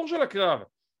וג'ריקו. הסיפור של הקרב,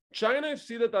 צ'יינה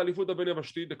הפסיד את האליפות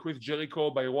הבין-יבשתית לקריס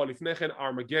ג'ריקו באירוע לפני כן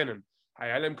ארמגדון.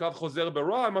 היה להם קרב חוזר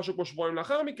ברוע, משהו כמו שבועיים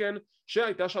לאחר מכן,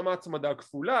 שהייתה שם הצמדה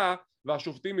כפולה,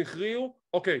 והשופטים הכריעו,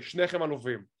 אוקיי, שניכם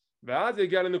אלופים. ואז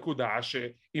הגיע לנקודה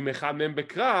שאם אחד מהם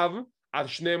בקרב, אז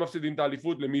שניהם מפסידים את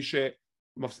האליפות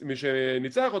למי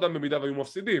שניצח אותם במידה והיו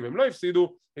מפסידים. הם לא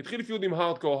הפסידו, התחיל פיוד עם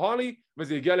הארדקור הולי,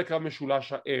 וזה הגיע לקרב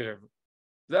משולש הערב.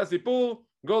 זה הסיפור.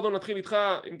 גורדון, נתחיל איתך,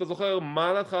 אם אתה זוכר,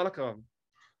 מה דעתך על הקרב?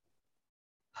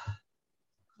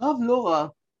 קרב לא רע,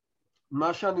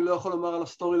 מה שאני לא יכול לומר על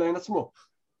הסטורי ליין עצמו.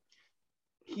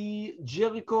 כי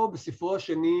ג'ריקו בספרו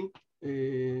השני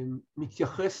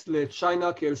מתייחס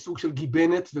לצ'יינה כאל סוג של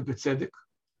גיבנת ובצדק.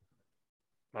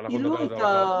 היא לא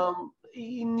הייתה,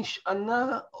 היא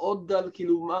נשענה עוד על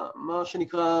כאילו מה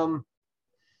שנקרא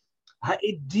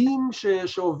העדים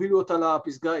שהובילו אותה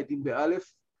לפסגה, עדים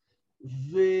באלף,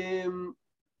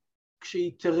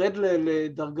 וכשהיא תרד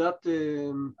לדרגת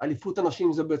אליפות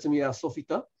הנשים זה בעצם יהיה הסוף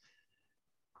איתה,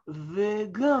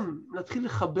 וגם נתחיל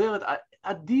לחבר,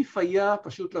 עדיף היה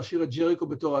פשוט להשאיר את ג'ריקו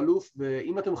בתור אלוף,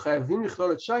 ואם אתם חייבים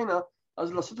לכלול את צ'יינה,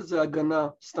 אז לעשות את זה הגנה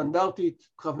סטנדרטית,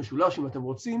 קרב משולש אם אתם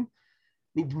רוצים.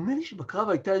 נדמה לי שבקרב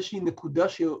הייתה איזושהי נקודה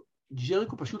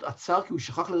שג'ריקו פשוט עצר כי הוא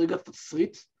שכח לרגע את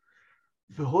התסריט,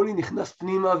 והולי נכנס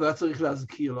פנימה והיה צריך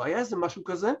להזכיר לו. היה איזה משהו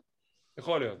כזה?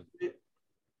 יכול להיות.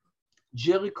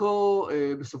 ג'ריקו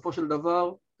בסופו של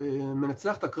דבר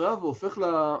מנצח את הקרב והופך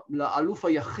לאלוף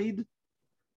היחיד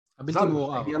הבלתי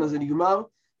מעורער. העניין הזה נגמר,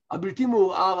 הבלתי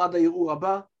מעורער עד האירוע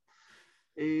הבא,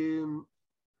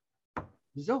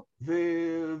 וזהו,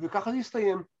 וככה זה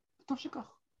יסתיים. טוב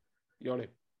שכך. יוני.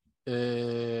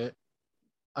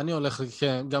 אני הולך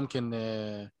גם כן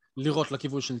לראות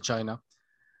לכיוון של צ'יינה.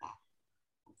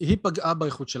 היא פגעה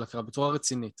באיכות של הקרב בצורה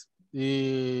רצינית.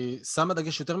 היא שמה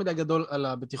דגש יותר מדי גדול על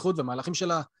הבטיחות, והמהלכים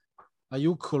שלה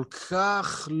היו כל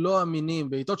כך לא אמינים.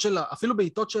 בעיטות שלה, אפילו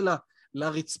בעיטות שלה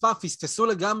לרצפה, פספסו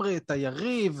לגמרי את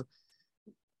היריב.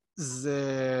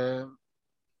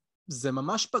 זה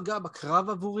ממש פגע בקרב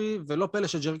עבורי, ולא פלא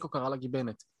שג'ריקו קרא לה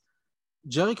גיבנת.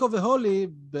 ג'ריקו והולי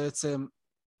בעצם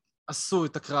עשו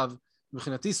את הקרב,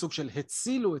 מבחינתי סוג של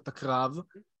הצילו את הקרב,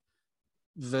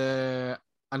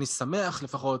 ואני שמח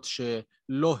לפחות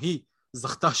שלא היא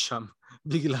זכתה שם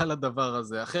בגלל הדבר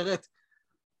הזה. אחרת,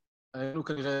 היינו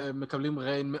כנראה מקבלים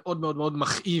ריין מאוד מאוד מאוד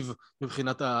מכאיב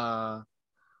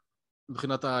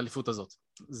מבחינת האליפות הזאת.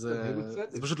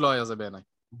 זה פשוט לא היה זה בעיניי.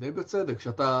 די בצדק,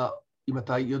 אם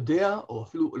אתה יודע, או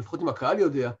אפילו לפחות אם הקהל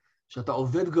יודע, שאתה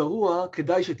עובד גרוע,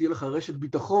 כדאי שתהיה לך רשת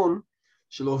ביטחון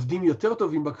של עובדים יותר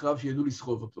טובים בקרב שידעו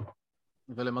לסחוב אותו.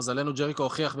 ולמזלנו ג'ריקו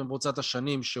הוכיח במרוצת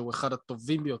השנים שהוא אחד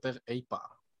הטובים ביותר אי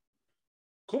פעם.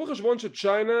 קחו בחשבון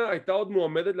שצ'יינה הייתה עוד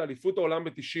מועמדת לאליפות העולם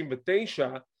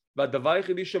ב-99, והדבר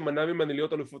היחידי שמנע ממנה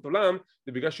להיות אליפות עולם,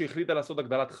 זה בגלל שהיא החליטה לעשות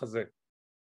הגדלת חזה.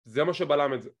 זה מה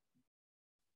שבלם את זה.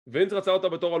 וינס רצה אותה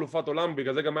בתור אלופת עולם,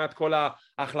 בגלל זה גם היה את כל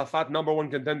ההחלפת נאמבר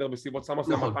 1 קנטנדר בסיבות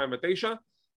סמאסטר 2009, אז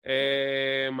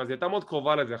היא הייתה מאוד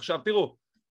קרובה לזה. עכשיו תראו,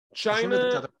 צ'יינה...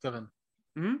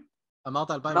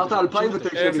 אמרת 2009. 2009.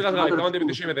 סליחה, התכוונתי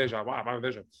ב-99, וואו,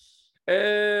 2009.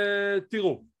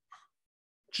 תראו,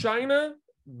 צ'יינה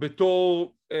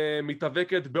בתור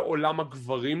מתאבקת בעולם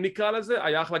הגברים נקרא לזה,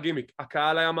 היה אחלה גימיק.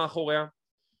 הקהל היה מאחוריה,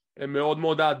 הם מאוד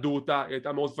מאוד אהדו אותה, היא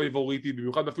הייתה מאוד פייבוריטית,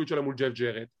 במיוחד בפיוט שלהם מול ג'ף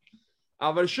ג'רד.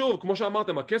 אבל שוב, כמו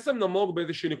שאמרתם, הקסם נמוג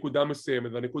באיזושהי נקודה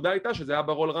מסוימת, והנקודה הייתה שזה היה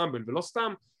ברול רמבל, ולא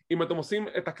סתם, אם אתם עושים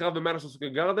את הקרב במדיסון סקוור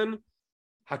גארדן,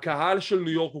 הקהל של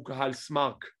ניו יורק הוא קהל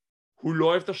סמארק, הוא לא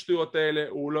אוהב את השטויות האלה,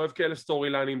 הוא לא אוהב כאלה סטורי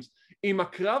ליינינגס. אם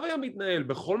הקרב היה מתנהל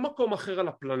בכל מקום אחר על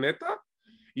הפלנטה,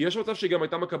 יש מצב שהיא גם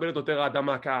הייתה מקבלת יותר האדם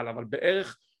מהקהל, אבל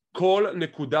בערך כל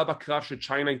נקודה בקרב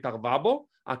שצ'יינה התערבה בו,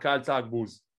 הקהל צעק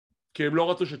בוז, כי הם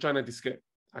לא רצו שצ'יינה תזכה.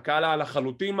 הקהל היה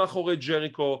לחלוטין מאחורי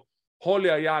ג'ריקו,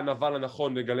 הולי היה הנבל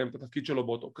הנכון לגלם את התפקיד שלו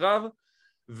באותו קרב,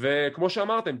 וכמו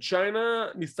שאמרתם, צ'יינה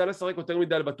ניסתה לשחק יותר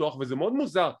מדי בטוח, וזה מאוד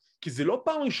מוזר, כי זה לא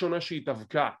פעם ראשונה שהיא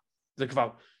התאבקה,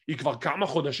 היא כבר כמה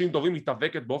חודשים טובים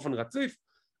מתאבקת באופן רציף,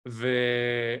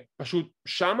 ופשוט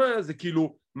שמה זה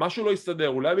כאילו משהו לא יסתדר,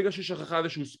 אולי בגלל שהיא שכחה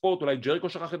איזשהו ספורט, אולי ג'ריקו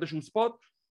שכח איזשהו ספורט,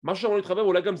 משהו שם לא להתחבר,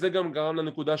 אולי גם זה גם גרם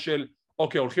לנקודה של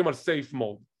אוקיי, הולכים על סייף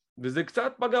מוד, וזה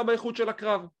קצת פגע באיכות של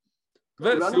הקרב.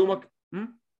 וסיום...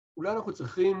 אולי אנחנו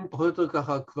צריכים פחות או יותר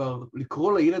ככה כבר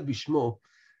לקרוא לילד בשמו,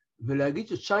 ולהגיד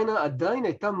שצ'יינה עדיין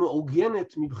הייתה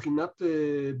מעוגנת מבחינת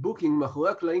בוקינג, מאחורי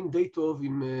הקלעים די טוב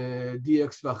עם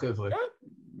DX והחבר'ה.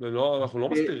 אנחנו לא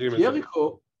מסתירים את זה.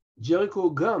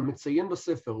 ג'ריקו גם מציין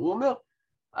בספר, הוא אומר,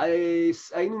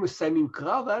 היינו מסיימים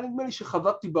קרב, היה נדמה לי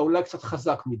שחבקתי בה אולי קצת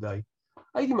חזק מדי.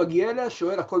 הייתי מגיע אליה,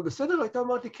 שואל הכל בסדר, הייתה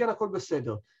אמרתי כן הכל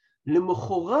בסדר.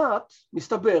 למחרת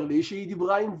מסתבר לי שהיא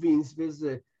דיברה עם וינס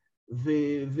וזה,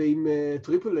 ועם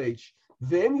טריפל אייץ',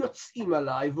 והם יוצאים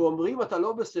עליי ואומרים אתה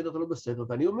לא בסדר, אתה לא בסדר,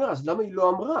 ואני אומר אז למה היא לא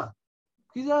אמרה?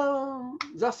 כי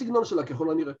זה הסגנון שלה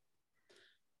ככל הנראה.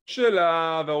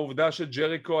 שלה, והעובדה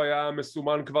שג'ריקו היה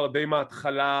מסומן כבר די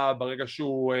מההתחלה ברגע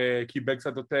שהוא קיבל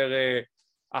קצת יותר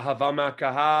אהבה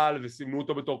מהקהל וסימנו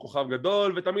אותו בתור כוכב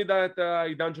גדול, ותמיד היה את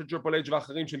העידן של טריפל אייץ'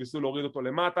 ואחרים שניסו להוריד אותו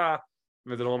למטה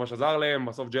וזה לא ממש עזר להם,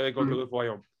 בסוף ג'ריקו תראו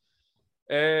היום.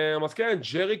 אז כן,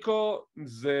 ג'ריקו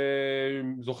זה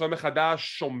זוכה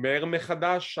מחדש, שומר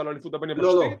מחדש על אליפות הבן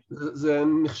יבשתית? לא, זה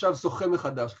נחשב זוכה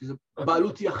מחדש, כי זה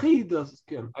בעלות יחיד, אז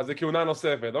כן. אז זה כהונה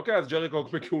נוספת, אוקיי, אז ג'ריקו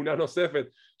בכהונה נוספת,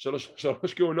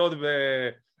 שלוש כהונות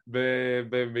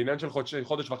בעניין של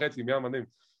חודש וחצי, מי המדהים,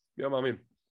 מי המאמין.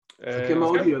 זה כמה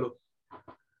עוד יהיה לו.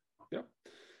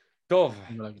 טוב,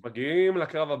 מגיעים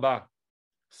לקרב הבא.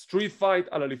 סטריט פייט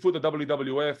על אליפות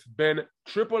ה-WWF בין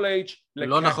טריפל אייץ'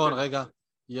 לא נכון, רגע.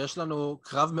 יש לנו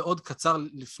קרב מאוד קצר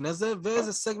לפני זה,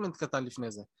 ואיזה סגמנט קטן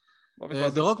לפני זה.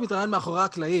 דרוק מתראיין מאחורי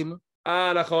הקלעים.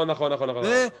 נכון.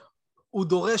 והוא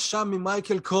דורש שם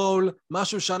ממייקל קול,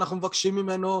 משהו שאנחנו מבקשים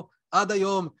ממנו עד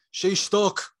היום,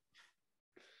 שישתוק.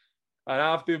 אני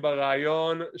אהבתי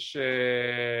ברעיון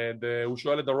שהוא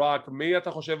שואל את הרוק, מי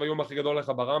אתה חושב היום הכי גדול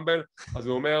לך ברמבל? אז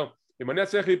הוא אומר, אם אני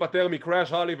אצליח להיפטר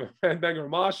מקראש, הלי ופנדנגר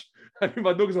מש, אני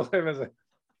בדוק זוכה בזה.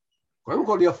 קודם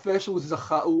כל יפה שהוא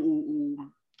זכה,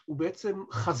 הוא בעצם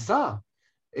חזה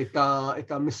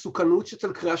את המסוכנות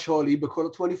שאצל קראש הולי בכל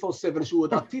ה-24/7 שהוא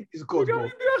עוד עתיד לזכות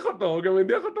בו. הוא גם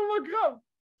הדיח אותו מהקרב.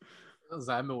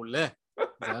 זה היה מעולה,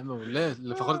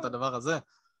 לפחות את הדבר הזה.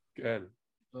 כן.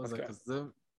 לא, זה כזה...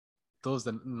 טוב,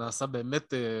 זה נעשה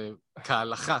באמת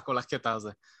כהלכה, כל הקטע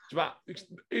הזה. תשמע,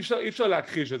 אי אפשר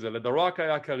להכחיש את זה. לדרוק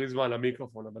היה כריזמה על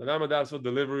המיקרופון, אבל אדם יודע לעשות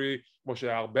דליברי, כמו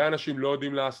שהרבה אנשים לא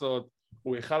יודעים לעשות.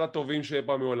 הוא אחד הטובים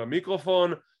שפעם היו על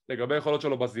המיקרופון, לגבי יכולות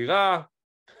שלו בזירה.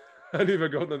 אני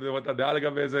וגורדון נדבר את הדעה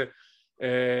לגבי זה.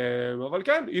 אבל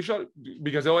כן, אי אפשר,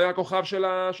 בגלל זה הוא היה הכוכב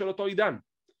של אותו עידן.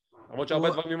 למרות שהרבה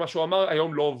דברים ממה שהוא אמר,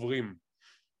 היום לא עוברים.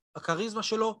 הכריזמה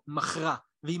שלו מכרה,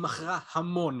 והיא מכרה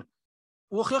המון.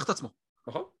 הוא הוכיח את עצמו.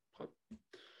 נכון.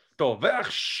 טוב,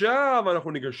 ועכשיו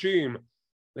אנחנו ניגשים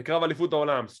לקרב אליפות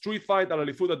העולם. סטריט פייט על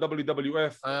אליפות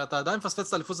ה-WWF. אתה עדיין מפספס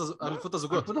את אליפות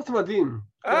הזוגות. אליפות הצמדים.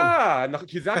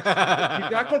 כי זה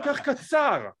היה כל כך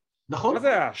קצר. נכון. מה זה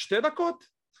היה? 2 דקות?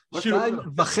 2.5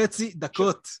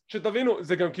 דקות. שתבינו,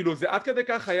 זה גם כאילו, זה עד כדי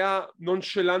כך היה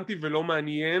נונשלנטי ולא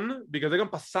מעניין, בגלל זה גם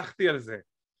פסחתי על זה.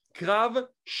 קרב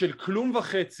של כלום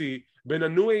וחצי בין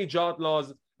ה-New Age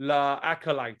Outlaws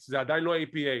לאקלייטס, זה עדיין לא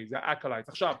APA, זה האקלייטס.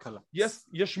 עכשיו,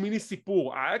 יש מיני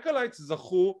סיפור, האקלייטס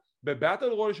זכו בבטל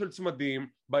רויאל של צמדים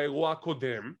באירוע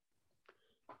הקודם,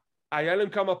 היה להם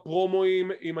כמה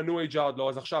פרומואים עם ה-New Age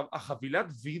Outlaws, עכשיו, החבילת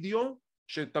וידאו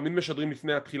שתמיד משדרים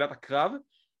לפני תחילת הקרב,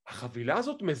 החבילה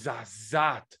הזאת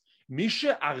מזעזעת, מי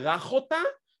שערך אותה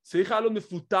צריך היה לו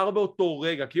מפוטר באותו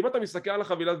רגע, כי אם אתה מסתכל על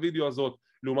החבילת וידאו הזאת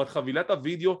לעומת חבילת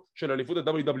הוידאו של אליפות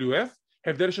ה-WWF,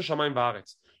 הבדל של שמיים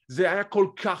בארץ. זה היה כל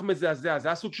כך מזעזע, זה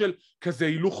היה סוג של כזה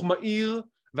הילוך מהיר,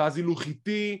 ואז הילוך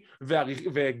איטי,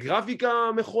 וגרפיקה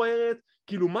מכוערת,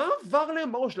 כאילו מה עבר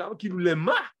להם בראש, כאילו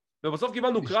למה? ובסוף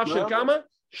קיבלנו קרב של כמה?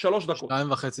 3 דקות. 2.5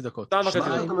 דקות. אתה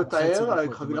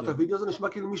מתאר, חבילת הוידאו הזה נשמע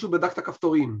כאילו מישהו בדק את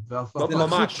הכפתורים.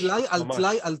 ממש.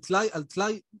 על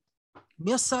טלאי,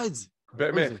 מי עשה את זה?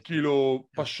 באמת, כאילו,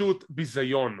 פשוט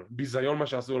ביזיון מה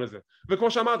שעשו לזה.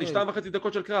 וכמו שאמרתי, 2.5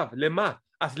 דקות של קרב, למה?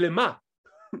 אז למה?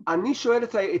 אני שואל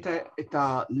את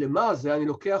הלמה הזה, אני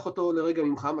לוקח אותו לרגע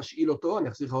ממך, משאיל אותו, אני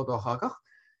אחזיר לך אותו אחר כך,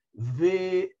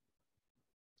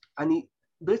 ואני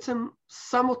בעצם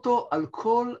שם אותו על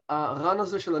כל הרן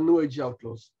הזה של ה-New Age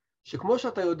Outlaws, שכמו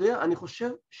שאתה יודע, אני חושב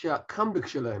שהקאמבק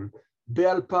שלהם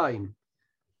ב-2000,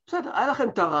 בסדר, היה לכם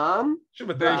את הרן...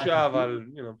 99, אבל...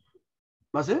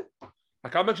 מה זה?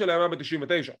 הקאמבק שלהם היה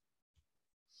ב-99.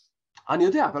 אני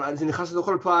יודע, אבל זה נכנס לתוך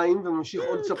 2000 וממשיך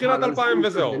עוד קצת... תחילת 2000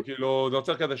 וזהו, כאילו זה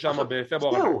עוצר כזה שם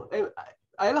בפברואר. זהו,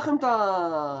 היה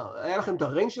לכם את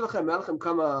הריינג שלכם, היה לכם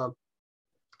כמה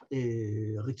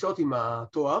ריצות עם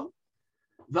התואר,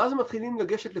 ואז הם מתחילים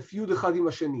לגשת לפיוד אחד עם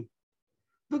השני.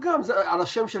 וגם זה על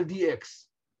השם של DX.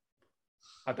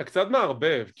 אתה קצת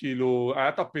מערבב, כאילו היה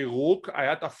את הפירוק,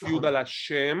 היה את הפיוד על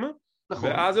השם,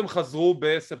 ואז הם חזרו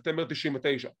בספטמבר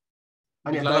 99.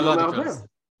 אני עדיין לא מערבב.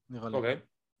 נראה לי. אוקיי.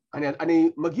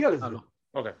 אני מגיע לזה.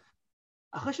 אוקיי.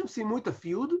 אחרי שהם סיימו את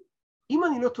הפיוד, אם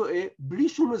אני לא טועה, בלי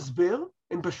שום הסבר,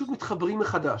 הם פשוט מתחברים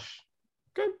מחדש.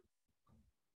 כן.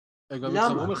 הם גם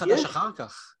מתחברים מחדש אחר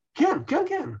כך.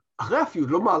 כן. אחרי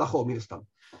הפיוד, לא מהלכו, מן הסתם.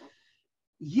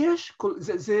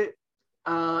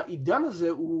 העידן הזה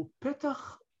הוא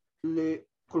פתח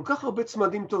לכל כך הרבה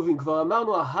צמדים טובים. כבר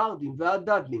אמרנו, ההרדים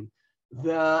והדדלים,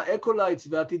 והאקולייטס,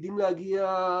 והעתידים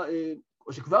להגיע,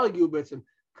 או שכבר הגיעו בעצם,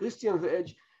 קריסטיאן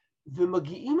ואדג',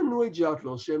 ומגיעים ה-New Age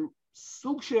Outlaws, שהם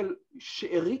סוג של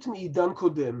שארית מעידן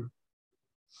קודם,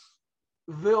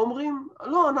 ואומרים,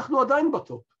 לא, אנחנו עדיין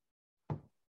בטופ.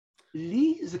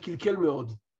 לי זה קלקל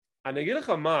מאוד. אני אגיד לך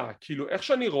מה, כאילו איך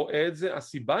שאני רואה את זה,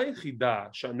 הסיבה היחידה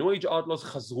שה-New Age Outlaws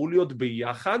חזרו להיות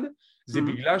ביחד, זה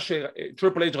בגלל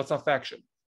שטריפל אייג' רצה פאקשן.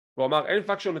 הוא אמר, אין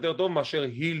פאקשן יותר טוב מאשר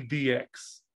היל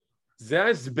DX. זה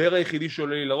ההסבר היחידי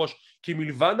שעולה לי לראש, כי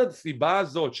מלבד הסיבה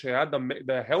הזאת שהיה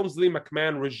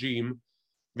ה-Helmsley-McMahon regime,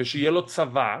 ושיהיה לו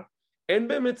צבא, אין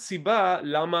באמת סיבה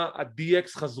למה ה-DX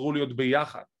חזרו להיות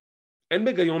ביחד. אין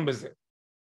בגיון בזה.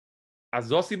 אז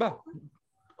זו הסיבה.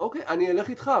 אוקיי, אני אלך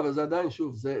איתך, אבל זה עדיין,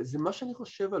 שוב, זה מה שאני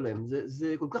חושב עליהם,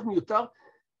 זה כל כך מיותר,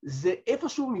 זה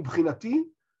איפשהו מבחינתי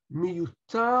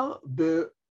מיותר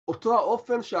באותו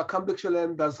האופן שהקאמבק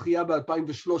שלהם בהזכייה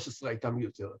ב-2013 הייתה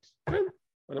מיותרת. כן,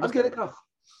 עד כדי כך.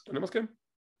 אני מסכים.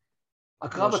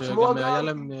 הקרב עצמו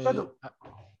אגב,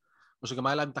 או שגם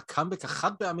היה להם את הקאמבק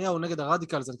החד פעמי הוא נגד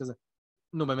הרדיקל, זה כזה.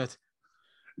 נו, באמת.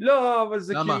 לא, אבל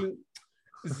זה כאילו...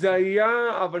 זה היה,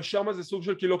 אבל שם זה סוג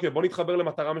של כאילו, אוקיי, בוא נתחבר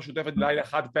למטרה משותפת לילה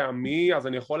חד פעמי, אז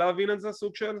אני יכול להבין את זה,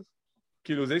 סוג של?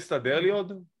 כאילו, זה יסתדר לי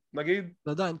עוד, נגיד?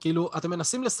 עדיין, כאילו, אתם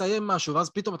מנסים לסיים משהו, ואז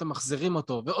פתאום אתם מחזירים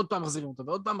אותו, ועוד פעם מחזירים אותו,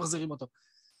 ועוד פעם מחזירים אותו.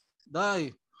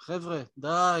 די, חבר'ה,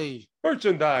 די.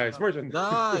 מרצ'נדייז.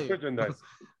 די.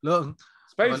 לא,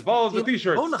 Space balls the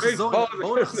t-shirt.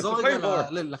 בואו נחזור רגע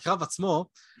לקרב עצמו.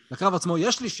 לקרב עצמו,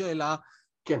 יש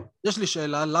לי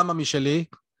שאלה, למה משלי?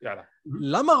 יאללה.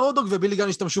 למה רודוק ובילי גן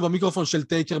השתמשו במיקרופון של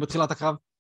טייקר בתחילת הקרב?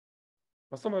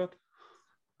 מה זאת אומרת?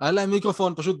 היה להם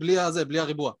מיקרופון פשוט בלי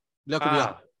הריבוע, בלי הקובייה.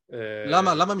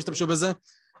 למה הם השתמשו בזה?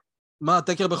 מה,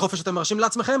 טייקר בחופש אתם מרשים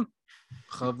לעצמכם?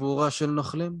 חבורה של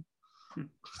נוכלים.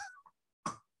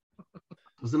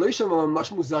 זה לא יישמע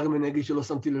ממש מוזר אם אני אגיד שלא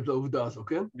שמתי לב לעובדה הזו,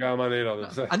 כן? גם אני לא.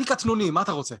 אני קטנוני, מה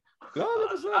אתה רוצה?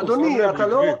 אדוני,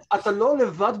 אתה לא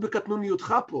לבד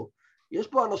בקטנוניותך פה. יש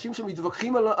פה אנשים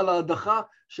שמתווכחים על ההדחה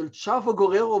של צ'אבו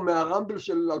גוררו מהרמבל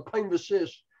של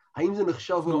 2006. האם זה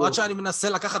נחשב או לא? עד שאני מנסה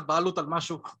לקחת בעלות על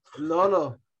משהו. לא.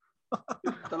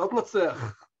 אתה לא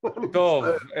תנצח. טוב,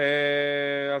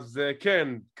 אז כן,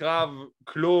 קרב,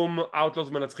 כלום, אאוטלוס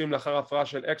מנצחים לאחר הפרעה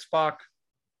של אקס-פאק,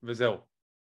 וזהו.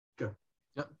 כן.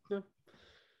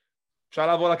 אפשר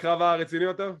לעבור לקרב הרציני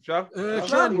יותר? אפשר?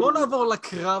 כן, בואו נעבור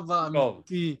לקרב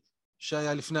האמיתי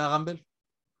שהיה לפני הרמבל.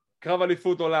 קרב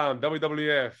אליפות עולם,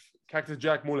 WWF, קקטוס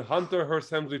ג'ק מול הנטר,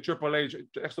 הרס המזלי, טריפל אייג',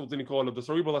 איך שאתם רוצים לקרוא לו, The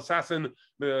Cerebral Assassin,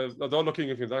 The Old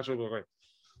Looking Infant, זה רק שאתם רואים.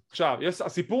 עכשיו,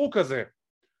 הסיפור הוא כזה,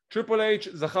 טריפל אייג'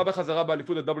 זכה בחזרה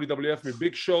באליפות ה-WWF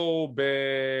מביג שואו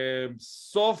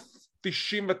בסוף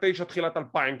 99 תחילת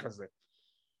 2000 כזה.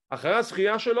 אחרי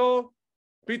הזכייה שלו,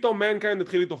 פתאום מנקיינד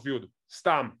התחיל איתו פיוד,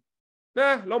 סתם.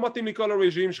 לא מתאים לי כל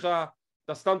הרג'ים שלך,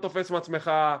 אתה סתם תופס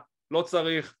מעצמך, לא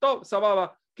צריך, טוב, סבבה,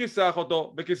 כיסח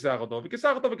אותו,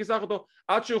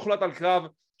 עד שיוחלט על קרב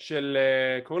של,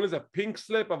 קוראים לזה פינק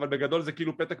סלאפ, אבל בגדול זה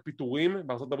כאילו פתק פיטורים,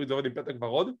 בארצות הברית זה עובד עם פתק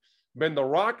ורוד, בין The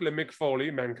Rock למיק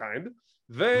פולי, מנקיינד,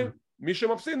 ומי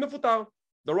שמפסיד מפוטר.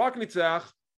 The Rock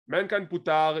ניצח, מנקיינד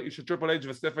פוטר, איש טריפל אייג'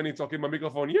 וסטפני צועקים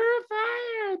במיקרופון, You're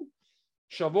fired!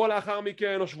 שבוע לאחר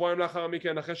מכן או שבועיים לאחר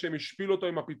מכן, אחרי שהם השפילו אותו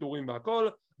עם הפיטורים והכל,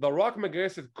 The Rock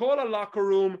מגייס את כל הלוקר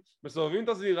רום, מסובבים את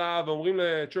הזירה ואומרים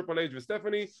לטריפל אייג'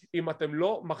 וסטפני, אם אתם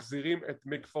לא מחזירים את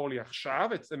מיק פולי עכשיו,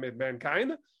 את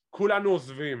מנקיינד, כולנו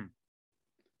עוזבים.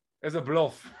 איזה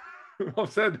בלוף.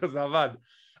 בסדר, זה עבד.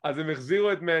 אז הם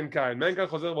החזירו את מנקיינד. מנקיינד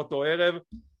חוזר באותו ערב,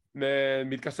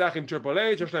 מתכסח עם טריפל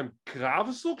אייג', יש להם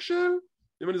קרב סוג של,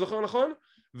 אם אני זוכר נכון,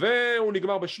 והוא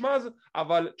נגמר בשמז,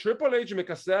 אבל טריפל אייג'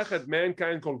 מכסח את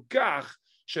מנקיינד כל כך,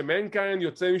 שמנקיינד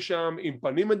יוצא משם עם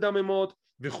פנים מדממות,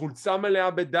 וחולצה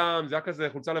מלאה בדם, זה היה כזה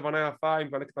חולצה לבנה יפה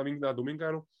עם כאלה כתמים אדומים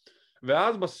כאלו,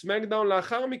 ואז בסמקדאון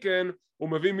לאחר מכן, הוא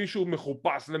מביא מישהו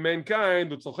מחופש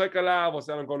למנקיינד, הוא צוחק עליו,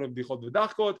 עושה להם כל מיני בדיחות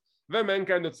ודחקות,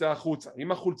 ומנקיינד יוצא החוצה,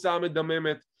 עם החולצה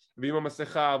המדממת, ועם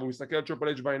המסכה, והוא מסתכל על טריפל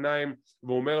אייג' בעיניים,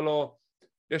 והוא אומר לו,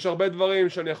 יש הרבה דברים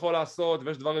שאני יכול לעשות,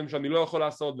 ויש דברים שאני לא יכול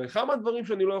לעשות, ואחד מהדברים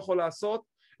שאני לא יכול לעשות,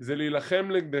 זה להילחם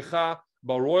נגדך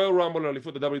ברויאל רמבל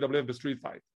לאליפות ה-WWF בסטריט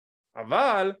פייט.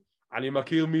 אבל אני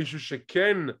מכיר מישהו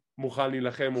שכן מוכן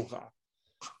להילחם מולך.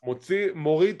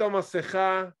 מוריד את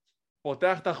המסכה,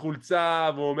 פותח את החולצה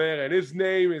ואומר, and his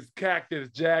name is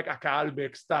Cactus Jack, הקהל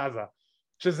באקסטאזה.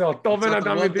 שזה אותו בן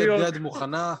אדם בדיוק,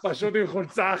 פשוט עם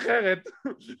חולצה אחרת.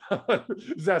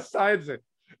 זה עשה את זה.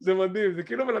 זה מדהים, זה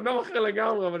כאילו בן אדם אחר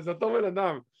לגמרי, אבל זה אותו בן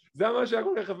אדם. זה מה שהיה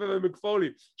כל כך יפה במיק פולי,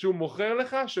 שהוא מוכר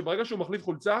לך שברגע שהוא מחליף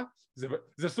חולצה,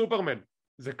 זה סופרמן.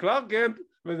 זה קלארק קנט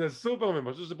וזה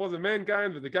סופרמן, פשוט שפה זה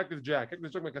מנקיינד וזה קקטוס ג'ק.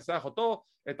 קקטוס ג'ק מכסח אותו,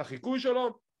 את החיקוי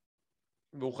שלו,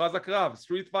 והוכרז הקרב,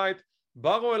 סטריט פייט,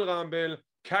 ברויאל רמבל,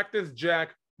 קקטוס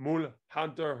ג'ק מול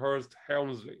הנטר הרסט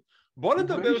הרמזלי. בוא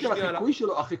נדבר שנייה על...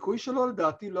 החיקוי שלו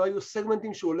לדעתי לא היו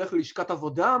סגמנטים שהוא הולך ללשכת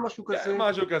עבודה, משהו כזה?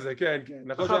 משהו כזה, כן.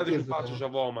 נכון שהיה איזשהו פארט של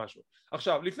שבוע או משהו.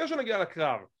 עכשיו, לפני שנגיע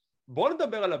לקרב, בוא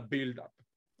נדבר על הבילדאפ,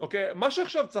 אוקיי? מה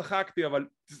שעכשיו צחקתי, אבל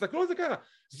תסתכלו על זה ככה,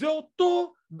 זה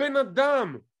אותו בן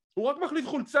אדם, הוא רק מחליף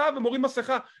חולצה ומוריד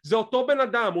מסכה, זה אותו בן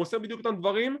אדם, הוא עושה בדיוק אותם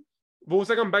דברים, והוא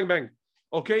עושה גם בנג בנג,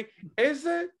 אוקיי?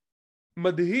 איזה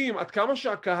מדהים, עד כמה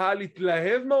שהקהל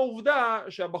התלהב מהעובדה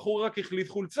שהבחור רק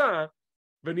החליף חולצה,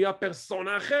 ונהיה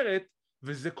פרסונה אחרת,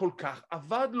 וזה כל כך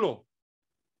עבד לו.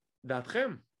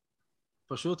 דעתכם?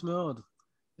 פשוט מאוד.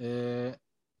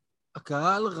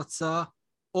 הקהל רצה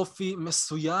אופי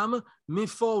מסוים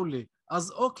מפולי.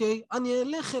 אז אוקיי, אני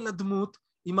אלך אל הדמות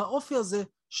עם האופי הזה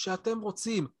שאתם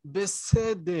רוצים.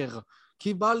 בסדר,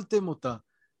 קיבלתם אותה.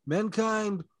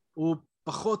 מנקיינד הוא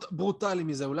פחות ברוטלי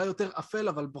מזה, אולי יותר אפל,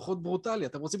 אבל פחות ברוטלי.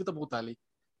 אתם רוצים את הברוטלי.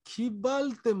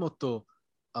 קיבלתם אותו.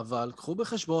 אבל קחו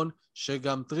בחשבון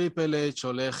שגם טריפל אייץ'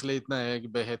 הולך להתנהג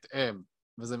בהתאם,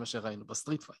 וזה מה שראינו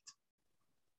בסטריט פייט.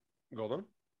 גורדון?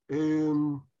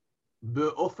 עם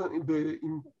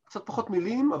קצת פחות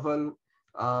מילים, אבל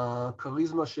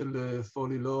הכריזמה של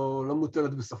פולי לא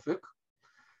מוטלת בספק,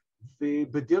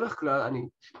 ובדרך כלל, אני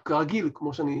כרגיל,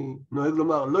 כמו שאני נוהג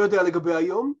לומר, לא יודע לגבי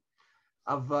היום,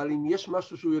 אבל אם יש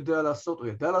משהו שהוא יודע לעשות, או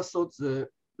ידע לעשות, זה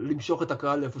למשוך את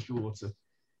הקהל לאיפה שהוא רוצה.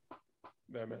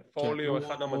 באמת, פולי הוא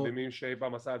אחד המדהימים שאי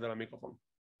פעם עשה את זה למיקרופון.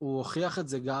 הוא הוכיח את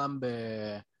זה גם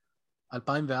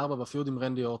ב-2004 בפיוד עם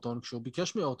רנדי אורטון, כשהוא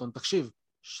ביקש מאורטון, תקשיב,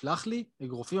 שלח לי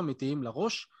אגרופים אמיתיים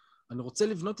לראש, אני רוצה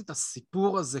לבנות את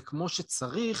הסיפור הזה כמו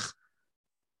שצריך,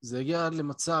 זה הגיע עד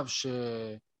למצב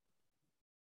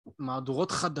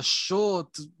שמהדורות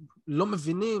חדשות לא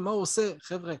מבינים מה הוא עושה.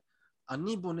 חבר'ה,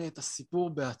 אני בונה את הסיפור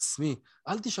בעצמי,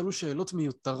 אל תשאלו שאלות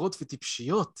מיותרות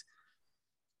וטיפשיות,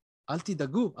 אל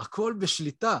תדאגו, הכל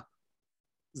בשליטה.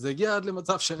 זה הגיע עד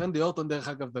למצב שרנדי אורטון, דרך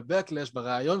אגב, בבקלש,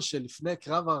 ברעיון שלפני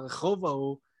קרב הרחוב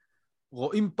ההוא,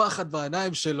 רואים פחד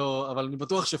בעיניים שלו, אבל אני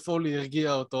בטוח שפולי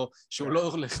הרגיע אותו, שהוא לא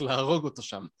הולך להרוג אותו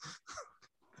שם.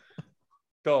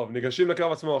 טוב, ניגשים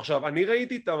לקרב עצמו עכשיו. אני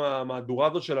ראיתי את המהדורה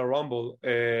הזאת של הרויאל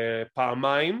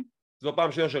פעמיים, זו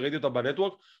פעם שנייה שראיתי אותה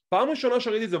בנטוורק. פעם ראשונה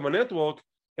שראיתי את זה בנטוורק,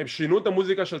 הם שינו את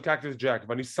המוזיקה של קקטוס ג'ק,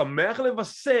 ואני שמח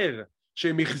לבשר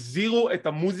שהם החזירו את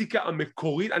המוזיקה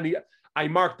המקורית. I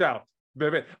marked out,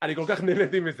 באמת, אני כל כך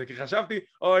נהניתי מזה, כי חשבתי,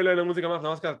 אוי, לא, המוזיקה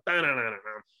ממש כזה,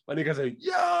 ואני כזה,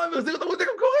 הם החזירו את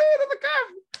המוזיקה המקורית, איזה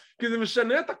כיף, כי זה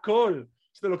משנה את הכל.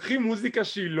 שאתם לוקחים מוזיקה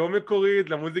שהיא לא מקורית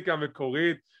למוזיקה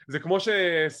המקורית, זה כמו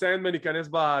שסנדמן ייכנס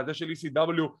בזה של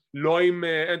ECW, לא עם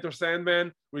Enter Sandman,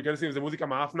 הוא ייכנס עם איזה מוזיקה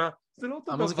מאפנה, זה לא אותו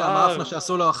דבר. המוזיקה המאפנה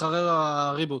שעשו לו אחרי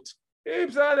הריבוט.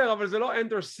 בסדר, אבל זה לא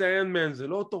Enter Sandman, זה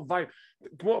לא אותו וייב.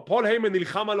 כמו פול היימן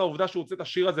נלחם על העובדה שהוא רוצה את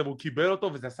השיר הזה והוא קיבל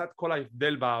אותו, וזה עשה את כל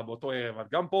ההבדל באותו ערב. אז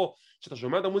גם פה, כשאתה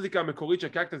שומע את המוזיקה המקורית של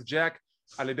קקטוס ג'ק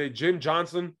על ידי ג'ים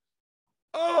ג'ונסון,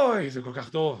 אוי, זה כל כך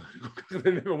טוב, אני כל כך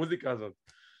נהנה במוזיקה הזאת.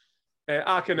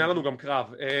 כן, היה לנו גם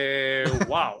קרב.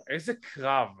 וואו, איזה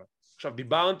קרב. עכשיו,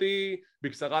 דיברתי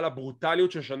בקצרה על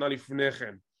הברוטליות של שנה לפני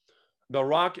כן. The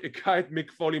Rock הקע את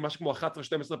מיק פולי משהו כמו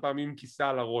 11-12 פעמים עם כיסה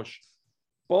על הראש.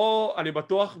 פה אני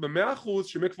בטוח ב100%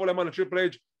 שמיק פולי אמר לטריפל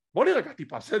אייג' בוא נרגע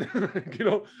טיפה, בסדר?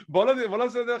 כאילו, בוא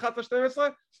נעשה את זה 11-12?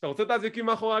 אתה רוצה את האזיקים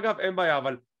מאחורי אגב? אין בעיה,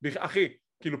 אבל אחי,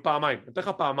 כאילו פעמיים, אני אתן לך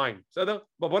פעמיים, בסדר?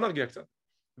 בוא נרגיע קצת.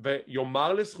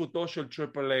 ויאמר לזכותו של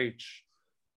טריפל אייג'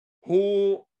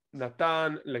 הוא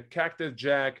נתן לקקטוס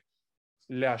ג'ק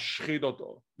להשחית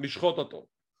אותו, לשחוט אותו,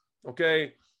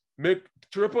 אוקיי?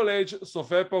 טריפל אייג'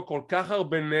 סופג פה כל כך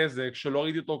הרבה נזק שלא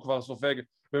ראיתי אותו כבר סופג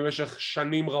במשך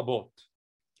שנים רבות.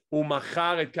 הוא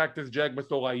מכר את קקטוס ג'ק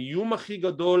בתור האיום הכי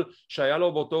גדול שהיה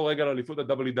לו באותו רגע לאליפות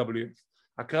ה-WWF.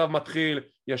 הקרב מתחיל,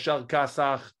 ישר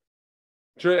כסח,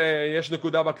 יש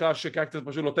נקודה בקרב שקקטוס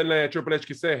פשוט נותן לטריפל אייג'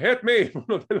 כיסא, hit me, הוא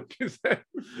נותן לו כיסא,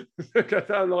 זה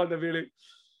קטן נורא דבילי.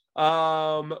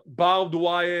 ברבד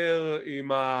ווייר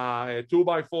עם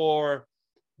ה-2x4,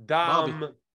 דם,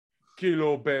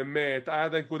 כאילו באמת, היה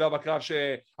את הנקודה בקרב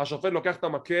שהשופט לוקח את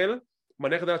המקל,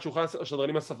 מניח את זה על שולחן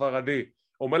השדרנים הספרדי,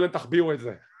 אומר להם תחביאו את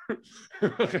זה.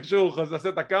 אחרי שהוא עושה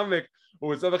את הקאמבק,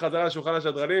 הוא יוצא בחזרה לשולחן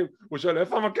השדרנים, הוא שואל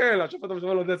איפה המקל? השופט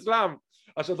המשמע לו זה אצלם.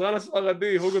 השדרן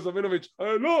הספרדי, הוגו זמינוביץ',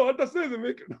 לא, אל תעשה זה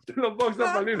מיק, נותן לו בוקס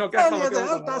הפנים, לוקח את המקל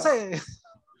בחזרה.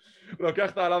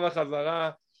 לוקח את העלה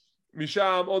בחזרה,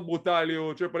 משם עוד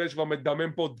ברוטליות, טריפל אייג' כבר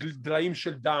מדמם פה דליים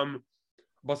של דם.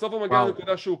 בסוף הוא מגיע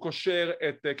לנקודה שהוא קושר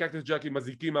את קקטוס ג'ק עם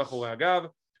מזיקים מאחורי הגב,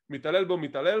 מתעלל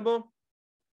בו,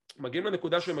 מגיעים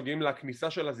לנקודה שהם מגיעים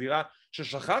לכניסה של הזירה,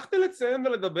 ששכחתי לציין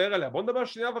ולדבר עליה. בואו נדבר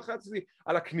שנייה וחצי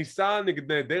על הכניסה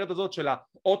הנהדרת הזאת של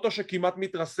האוטו שכמעט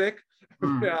מתרסק,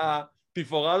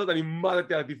 והתפאורה הזאת, אני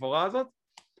מלתי על התפאורה הזאת.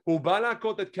 הוא בא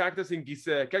להכות את קקטוס עם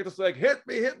כיסא, קקטוס צועק, hit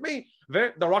me,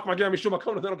 ו-The Rock מגיע משום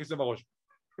מקום, נותן לו כיסא בראש.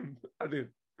 אדיר.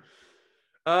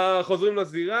 חוזרים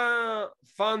לזירה,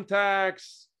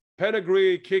 פאנטקס,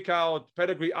 פדגרי, קיק אאוט,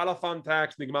 פדגרי על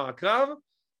הפאנטקס, נגמר הקרב.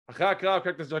 אחרי הקרב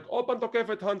קקטוס ג'ק עוד פעם תוקף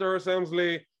את הנטר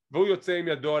סמסלי והוא יוצא עם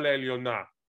ידו על העליונה,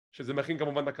 שזה מכין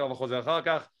כמובן את הקרב החוזר אחר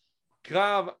כך.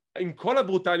 קרב עם כל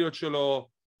הברוטליות שלו,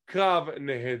 קרב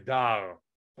נהדר,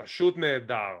 פשוט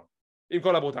נהדר, עם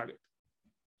כל הברוטליות.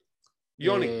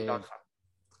 יוני, דעתך.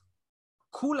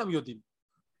 כולם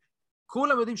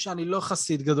יודעים שאני לא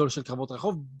חסיד גדול של קרבות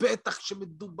רחוב, בטח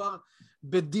שמדובר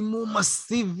בדימום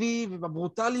מסיבי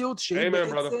ובברוטליות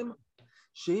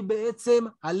שהיא בעצם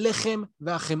הלחם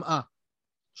והחמאה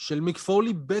של מיק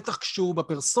פולי, בטח כשהוא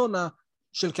בפרסונה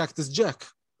של קקטוס ג'ק.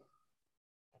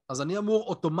 אז אני אמור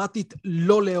אוטומטית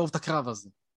לא לאהוב את הקרב הזה.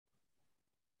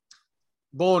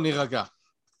 בואו נירגע.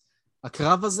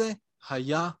 הקרב הזה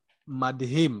היה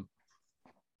מדהים.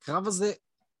 הקרב הזה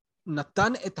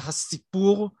נתן את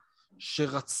הסיפור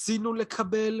שרצינו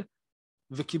לקבל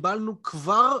וקיבלנו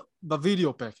כבר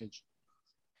בווידאו פאקג'.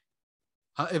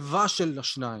 האיבה של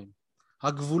השניים,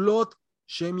 הגבולות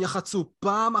שהם יחצו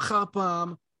פעם אחר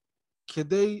פעם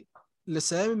כדי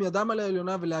לסיים עם ידם על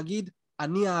העליונה ולהגיד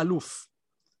אני האלוף,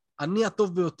 אני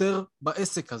הטוב ביותר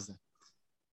בעסק הזה.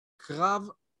 קרב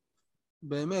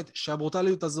באמת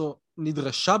שהברוטליות הזו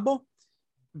נדרשה בו,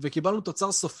 וקיבלנו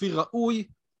תוצר סופי ראוי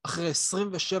אחרי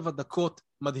 27 דקות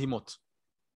מדהימות.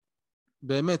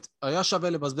 באמת, היה שווה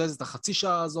לבזבז את החצי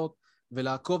שעה הזאת,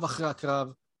 ולעקוב אחרי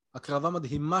הקרב, הקרבה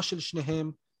מדהימה של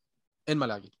שניהם, אין מה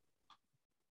להגיד.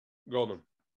 גורדון.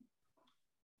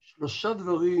 3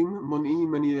 דברים מונעים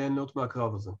ממני ליהנות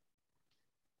מהקרב הזה.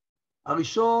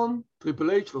 הראשון, טריפל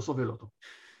אייץ' לא סובל אותו.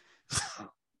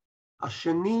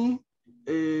 השני,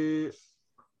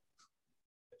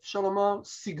 אפשר לומר,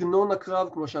 סגנון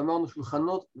הקרב, כמו שאמרנו,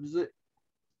 שולחנות, זה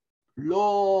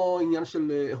לא עניין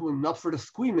של, איך אומרים, not for the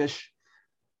squeamish,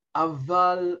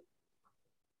 אבל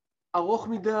ארוך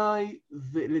מדי,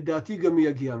 ולדעתי גם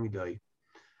יגיע מדי.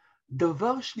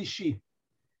 דבר שלישי,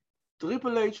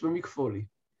 טריפל אייץ' ומיק פולי.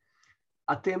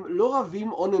 אתם לא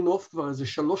רבים on and off כבר איזה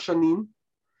 3 שנים,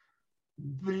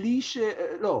 בלי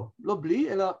לא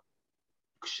בלי, אלא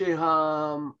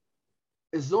כשהאזור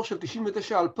של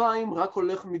 99-2000 רק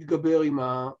הולך מתגבר עם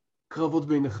הקרבות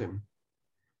ביניכם.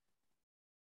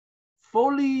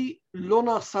 פולי לא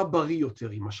נעשה בריא יותר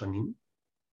עם השנים,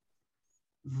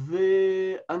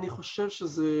 ואני חושב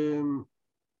שזה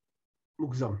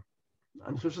מוגזם.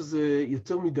 אני חושב שזה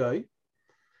יותר מדי,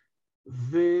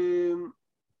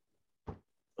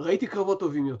 וראיתי קרבות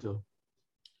טובים יותר.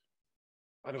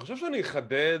 אני חושב שאני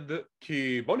אחדד,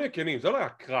 כי בוא נהיה כנים, זה לא היה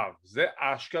קרב, זה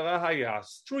אשכרה היה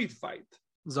סטריט פייט.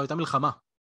 זו הייתה מלחמה.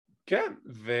 כן,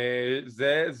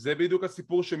 וזה בדיוק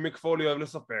הסיפור שמיק פולי אוהב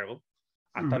לספר.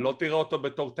 אתה לא תראה אותו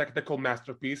בתור טקטיקל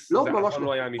מאסטרפיס, לא, זה ממש אף פעם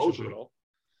לא היה הנישה שלו.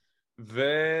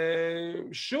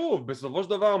 ושוב, בסופו של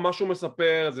דבר מה שהוא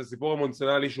מספר זה סיפור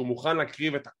אמוציונלי שהוא מוכן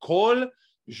להקריב את הכל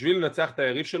בשביל לנצח את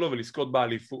היריב שלו ולזכות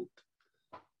באליפות.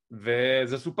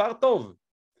 וזה סופר טוב,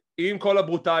 עם כל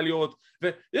הברוטליות,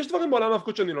 ויש דברים בעולם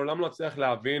ההפקות שאני לעולם לא אצליח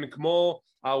להבין, כמו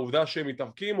העובדה שהם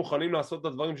מתאבקים, מוכנים לעשות את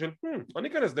הדברים של, אני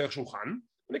אכנס דרך שולחן,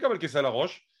 אני אקבל כיסא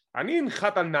לראש, אני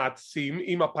אנחת על נאצים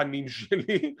עם הפנים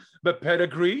שלי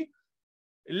בפדגרי,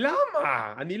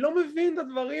 למה? אני לא מבין את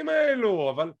הדברים האלו,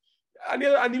 אבל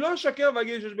אני לא אשקר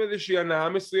ואגיד שיש באיזושהי הנאה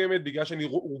מסוימת בגלל שאני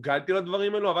הורגלתי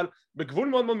לדברים האלו, אבל בגבול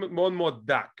מאוד מאוד מאוד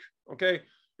דק, אוקיי?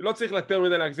 לא צריך יותר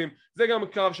מדי להגזים, זה גם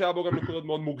קרב שהיה בו גם נקודות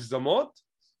מאוד מוגזמות,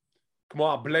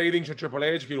 כמו הבליידינג של טריפל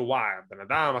אייץ', כאילו וואי, בן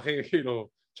אדם אחי, כאילו,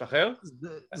 שחרר.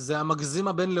 זה המגזים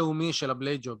הבינלאומי של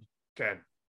הבלייד ג'וב. כן.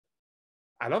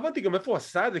 אני לא הבנתי גם איפה הוא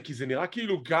עשה את זה, כי זה נראה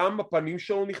כאילו גם בפנים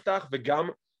שלו נחתך, וגם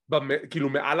כאילו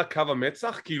מעל הקו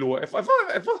המצח, כאילו איפה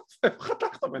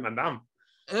חתכת בן אדם?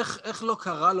 איך לא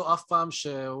קרה לו אף פעם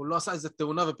שהוא לא עשה איזה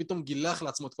תאונה ופתאום גילח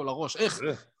לעצמו את כל הראש? איך?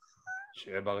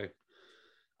 שיהיה בריא.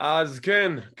 אז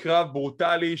כן, קרב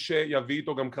ברוטלי שיביא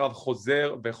איתו גם קרב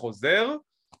חוזר וחוזר,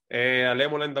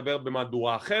 עליהם אולי נדבר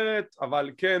במהדורה אחרת,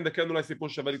 אבל כן, זה כן אולי סיפור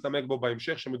שווה להתעמק בו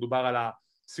בהמשך, שמדובר על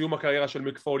סיום הקריירה של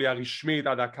מיק פולי הרשמית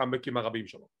עד הקאמבקים הרבים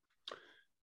שלו.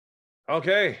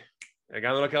 אוקיי,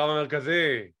 הגענו לקרב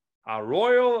המרכזי,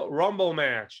 הרויאל ראמבל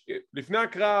מאץ'. לפני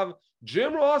הקרב,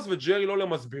 ג'ים רוס וג'רי לולר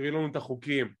מסבירים לנו את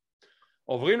החוקים.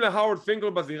 עוברים להאוורד פינקל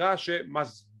בזירה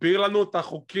שמסביר לנו את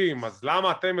החוקים, אז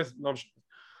למה אתם...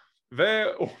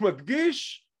 והוא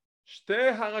מדגיש, שתי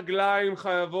הרגליים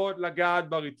חייבות לגעת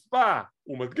ברצפה.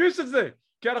 הוא מדגיש את זה,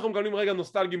 כי אנחנו מקבלים רגע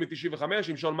נוסטלגי מ-95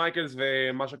 עם שון מייקלס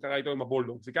ומה שקרה איתו עם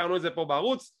הבולדוג. זיכרנו את זה פה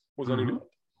בערוץ, מוזמנים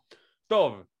לראות.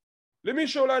 טוב, למי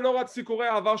שאולי לא רץ סיכורי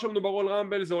העבר שלנו ברול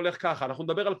רמבל, זה הולך ככה, אנחנו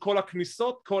נדבר על כל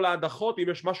הכניסות, כל ההדחות, אם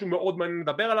יש משהו מאוד מעניין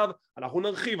לדבר עליו, אנחנו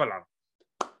נרחיב עליו.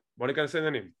 בואו ניכנס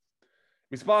לעניינים.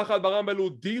 מספר 1 ברמבל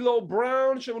הוא דילו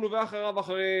בראון, שמלווה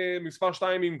אחרי מספר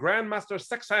 2 עם גרנד מאסטר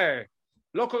סקסי.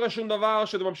 לא קורה שום דבר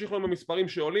שזה ממשיך לנו במספרים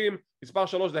שעולים. מספר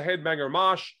 3 זה הדבנגר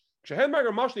מאש.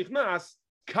 כשהדבנגר מאש נכנס,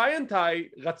 קיינטאי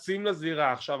רצים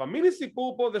לזירה. עכשיו המיני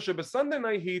סיפור פה זה שבסנדי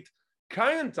נייט היט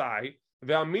קיינטאי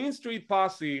והמין סטריט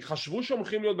פאסי חשבו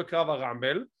שהולכים להיות בקרב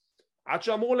הרמבל, עד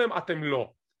שאמרו להם אתם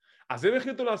לא. אז הם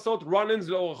החליטו לעשות run-ins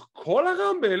לאורך כל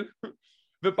הרמבל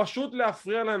ופשוט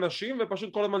להפריע לאנשים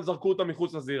ופשוט כל הזמן זרקו אותם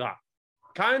מחוץ לזירה.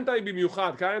 קיינטאי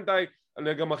במיוחד, קיינטאי,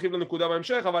 אני גם מרחיב לנקודה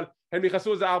בהמשך, אבל הם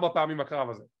נכנסו איזה 4 פעמים בקרב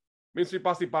הזה. מין סטריט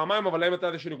פאסי פעמיים, אבל להם הייתה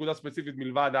איזושהי נקודה ספציפית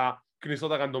מלבד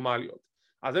הכניסות הרנדומליות.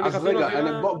 אז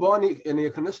רגע, בוא אני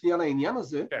אכנס שנייה לעניין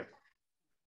הזה. כן.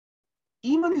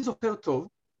 אם אני זוכר טוב,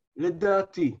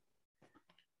 לדעתי,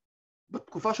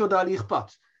 בתקופה שעוד היה לי אכפת,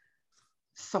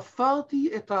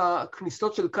 ספרתי את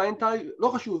הכניסות של קיינטאי,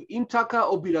 לא חשוב, עם טאקה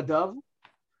או בלעדיו,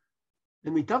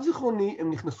 למיטב זיכרוני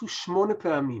הם נכנסו 8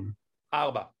 פעמים.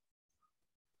 4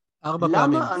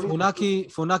 פעמים.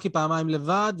 פונאקי פעמיים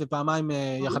לבד ופעמיים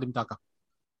יחד עם טאקה.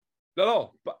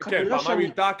 לא, כן, פעמיים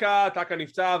עם טקה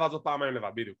נפצע, ואז עוד פעמיים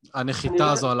לבד, בדיוק.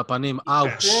 הנחיתה הזו על הפנים,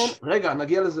 אאוץ'. רגע,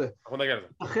 נגיע לזה. אנחנו נגיע לזה.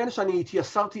 לכן שאני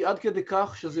התייסרתי עד כדי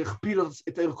כך שזה הכפיל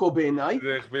את ערכו בעיניי.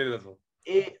 זה הכפיל את זה.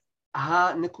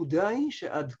 הנקודה היא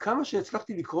שעד כמה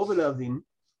שהצלחתי לקרוא ולהבין,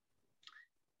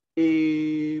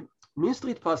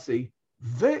 מינסטריט פאסי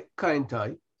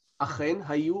וקיינטאי אכן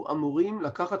היו אמורים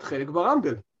לקחת חלק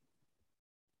ברמבל.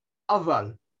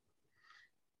 אבל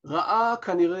ראה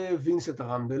כנראה וינס את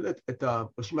הרמבל, את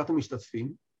רשימת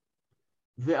המשתתפים,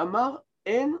 ואמר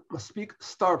אין מספיק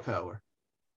סטאר פאוור.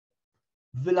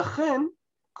 ולכן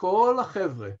כל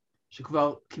החבר'ה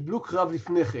שכבר קיבלו קרב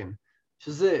לפני כן,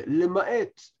 שזה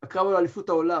למעט הקרב על אליפות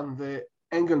העולם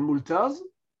ואנגל מולטז,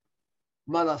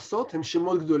 מה לעשות? הם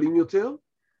שמות גדולים יותר,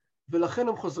 ולכן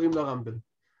הם חוזרים לרמבל.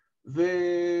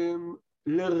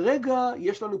 ולרגע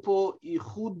יש לנו פה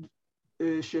ייחוד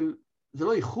של, זה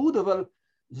לא ייחוד, אבל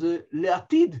זה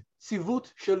לעתיד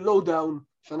ציוות של לואו דאון,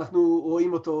 שאנחנו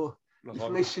רואים אותו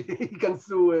לפני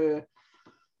שיכנסו,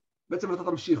 בעצם אתה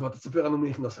תמשיך ואתה תספר לנו מי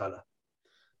נכנס הלאה.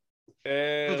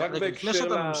 לפני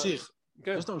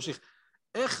שאתה ממשיך,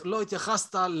 איך לא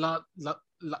התייחסת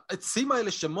לעצים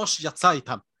האלה שמוש יצא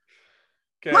איתם?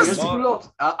 מה זה סיפולות?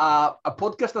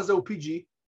 הפודקאסט הזה הוא PG.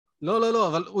 לא,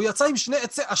 אבל הוא יצא עם שני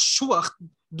עצי אשוח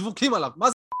דבוקים עליו. מה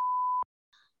זה?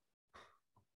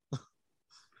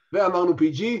 ואמרנו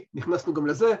PG, נכנסנו גם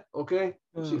לזה, אוקיי?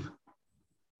 תמשיך.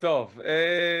 טוב,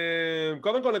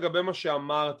 קודם כל לגבי מה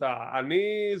שאמרת,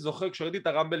 אני זוכר כשראיתי את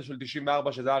הרמבל של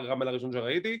 94, שזה הרמבל הראשון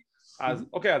שראיתי, אז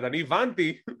אוקיי, אז אני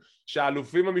הבנתי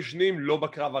שהאלופים המשנים לא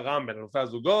בקרב הרמבל, אלופי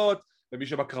הזוגות, ומי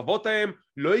שבקרבות ההם,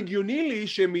 לא הגיוני לי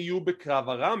שהם יהיו בקרב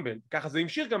הרמבל. ככה זה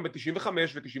המשיך גם ב-95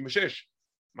 ו-96.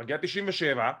 מגיע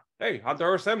 97, היי,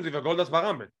 הנטר סמזי וגולדס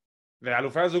ברמבל.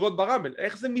 ואלופי הזוגות ברמבל.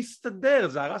 איך זה מסתדר?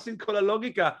 זה הרס עם כל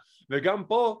הלוגיקה. וגם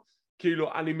פה,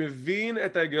 כאילו, אני מבין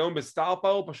את ההיגיון בסטאר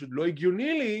פאוור, פשוט לא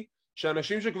הגיוני לי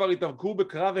שאנשים שכבר התאבקו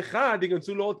בקרב אחד,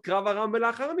 ייכנסו לעוד קרב הרמבל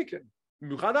לאחר מכן.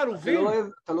 במיוחד האלופים.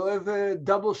 אתה לא אוהב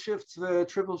דאבל שיפטס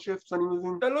וטריפל שיפטס, אני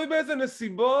מבין? תלוי באיזה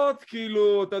נסיבות,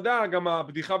 כאילו, אתה יודע, גם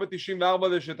הבדיחה ב-94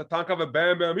 זה שאת הטנקה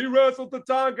ובאם באם, he wrestled the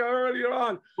tank earlier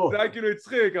on, זה היה כאילו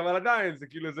הצחיק, אבל עדיין, זה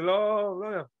כאילו, זה לא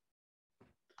יודע.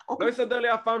 לא יסדר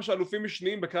לי אף פעם שאלופים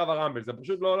משניים בקרב הרמבל, זה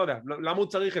פשוט לא יודע, למה הוא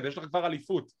צריך את זה? יש לך כבר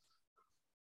אליפות.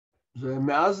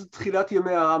 מאז תחילת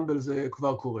ימי הרמבל זה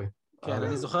כבר קורה. כן,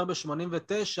 אני זוכר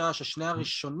ב-89 ששני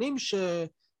הראשונים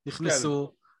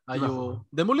שנכנסו, היו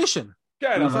דמולישן.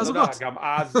 כן, אבל אתה יודע, גם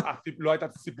אז לא הייתה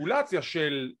סיפולציה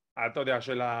של, אתה יודע,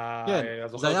 של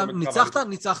זה היה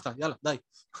ניצחת, יאללה, די.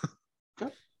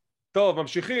 טוב,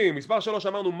 ממשיכים, מספר 3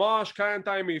 אמרנו מוש,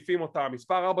 קיינטאי מעיפים אותה,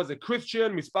 מספר 4 זה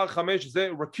קריסטיאן, מספר 5 זה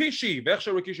רקישי, ואיך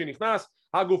שרקישי נכנס,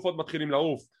 הגופות מתחילים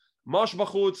לעוף. מוש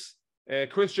בחוץ,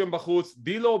 קריסטיאן בחוץ,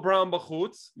 דילו בראון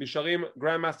בחוץ, נשארים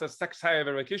גרנדמאסטר סקסהיי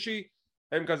ורקישי,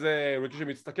 הם כזה, רקישי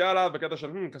מסתכל עליו, בקטע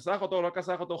של, כסח אותו, לא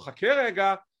כסח אותו, חכה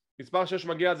רגע, מספר 6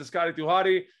 מגיע זה סקאלי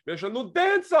טוהרי, ויש לנו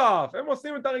דנס אוף, הם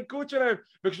עושים את הריקוד שלהם,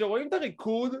 וכשרואים את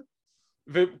הריקוד,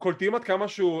 וקולטים עד כמה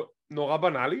שהוא נורא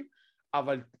בנאלי,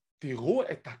 אבל תראו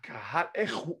את הקהל,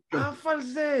 איך הוא עף על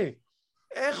זה,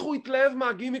 איך הוא התלהב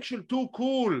מהגימיק של טו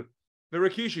קול,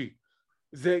 ורקישי,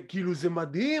 זה כאילו זה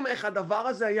מדהים איך הדבר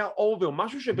הזה היה אובר,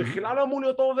 משהו שבכלל לא אמור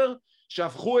להיות אובר,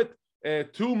 שהפכו את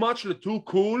too much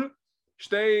ל-too cool,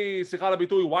 שתי, סליחה על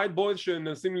הביטוי, white boys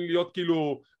שנסים להיות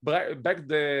כאילו,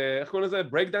 איך קוראים לזה?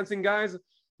 break dancing guys,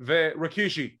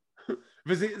 ורקישי.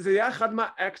 וזה היה אחד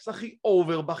מהאקס הכי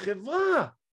אובר בחברה.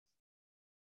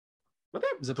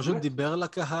 מדהים. זה פשוט דיבר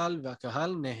לקהל,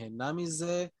 והקהל נהנה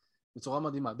מזה בצורה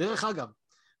מדהימה. דרך אגב,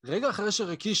 רגע אחרי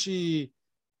שרקישי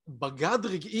בגד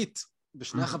רגעית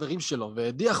בשני החברים שלו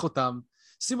והדיח אותם,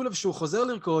 שימו לב שהוא חוזר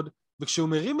לרקוד, וכשהוא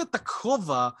מרים את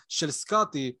הכובע של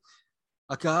סקוטי,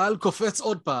 הקהל קופץ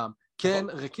עוד פעם. כן,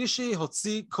 רקישי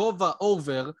הוציא כובע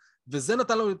אובר, וזה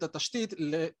נתן לנו את התשתית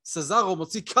לסזארו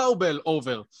מוציא קאובל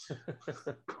אובר.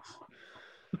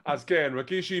 אז כן,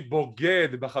 רקישי בוגד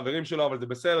בחברים שלו, אבל זה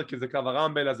בסדר, כי זה קו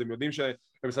הרמבל, אז הם יודעים שהם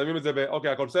מסיימים את זה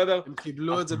אוקיי, הכל בסדר. הם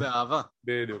קיבלו את זה באהבה.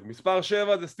 בדיוק. מספר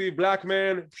 7 זה סטיב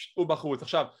בלקמן, הוא בחוץ.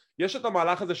 עכשיו, יש את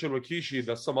המהלך הזה של רקישי,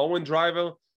 the Samoan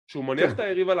driver, שהוא מניח את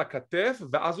היריב על הכתף,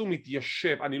 ואז הוא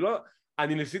מתיישב.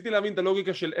 אני ניסיתי להבין את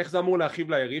הלוגיקה של איך זה אמור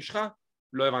להכיב ליריב שלך,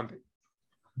 לא הבנתי.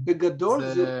 בגדול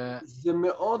זה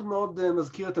מאוד מאוד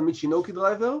מזכיר את המיצ'ינוקי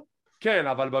דרייבר. כן,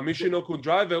 אבל במיצ'ינוקי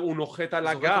דרייבר הוא נוחת על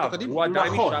הגב, הוא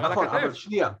עדיין נשאר על הכתף. אבל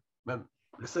שנייה,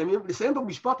 לסיים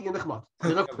במשפט יהיה נחמד,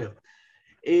 אני רק אומר.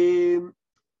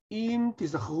 אם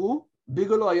תזכרו,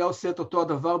 ביגלו היה עושה את אותו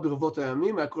הדבר ברבות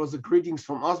הימים, היה קורא לזה Greetings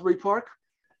from Osbury Park,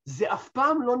 זה אף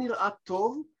פעם לא נראה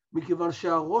טוב, מכיוון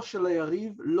שהראש של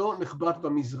היריב לא נחבט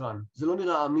במזרן, זה לא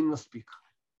נראה אמין מספיק.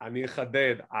 אני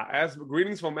אחדד,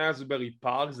 Greetings from Asbury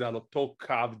Park זה על אותו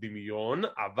קו דמיון,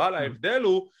 אבל ההבדל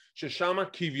הוא ששם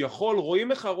כביכול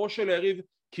רואים איך הראש של היריב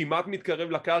כמעט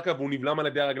מתקרב לקרקע והוא נבלם על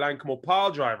ידי הרגליים כמו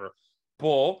פאול דרייבר.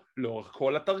 פה, לאורך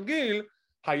כל התרגיל,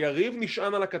 היריב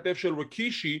נשען על הכתף של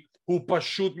ריקישי, הוא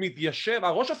פשוט מתיישב,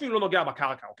 הראש אפילו לא נוגע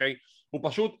בקרקע, אוקיי? הוא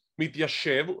פשוט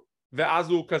מתיישב, ואז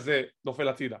הוא כזה נופל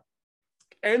הצידה.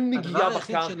 אין נגיעה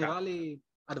בקרקע.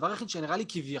 הדבר היחיד שנראה לי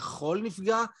כביכול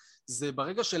נפגע, זה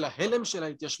ברגע של ההלם של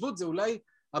ההתיישבות, זה אולי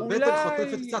הבטן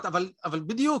חוטפת קצת, אבל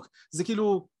בדיוק, זה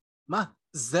כאילו, מה,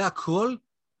 זה הכל?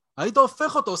 היית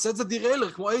הופך אותו, עושה את זה דיריילר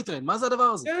כמו אייטרן, מה זה הדבר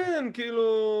הזה? כן, כאילו,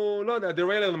 לא יודע,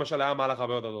 דיריילר למשל היה מהלך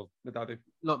הרבה יותר טוב, לדעתי.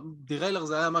 לא, דיריילר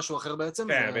זה היה משהו אחר בעצם?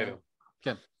 כן, בדיוק.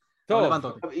 כן. טוב.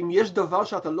 אם יש דבר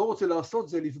שאתה לא רוצה לעשות,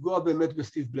 זה לפגוע באמת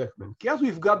בסטיב בלקמן, כי אז הוא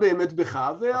יפגע באמת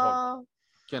בך,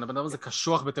 כן, הבן אדם הזה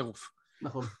קשוח בטירוף.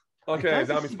 נכון. אוקיי,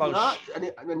 זה המספר...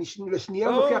 אני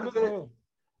לשנייה לוקח את זה.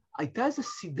 הייתה איזו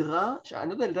סדרה,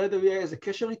 שאני לא יודע איזה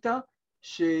קשר איתה,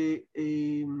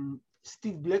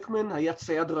 שסטיב בלקמן היה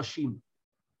צייד ראשים.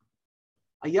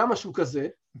 היה משהו כזה,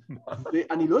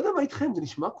 ואני לא יודע מה איתכם, זה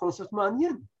נשמע קונספט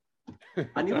מעניין.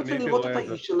 אני רוצה לראות את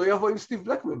האיש שלא יבוא עם סטיב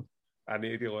בלקמן. אני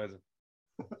הייתי רואה את זה.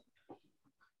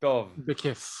 טוב.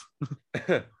 בכיף.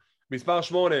 מספר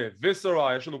 8,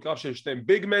 ויסרה, יש לנו קרב של שתיים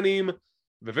ביגמנים,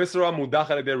 וויסרה מודח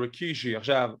על ידי ריקישי.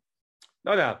 עכשיו,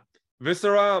 לא יודע,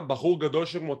 ויסרה, בחור גדול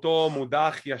שכמותו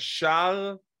מודח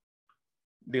ישר,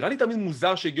 נראה לי תמיד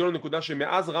מוזר שהגיעו לנקודה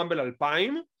שמאז ראמבל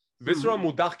 2000, ויסרה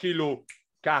מודח כאילו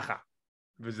ככה.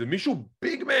 וזה מישהו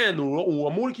ביגמן, הוא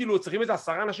אמור כאילו, צריכים איזה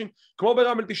 10 אנשים, כמו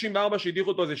בראמבל 94 שהדיחו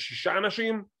אותו איזה 6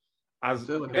 אנשים,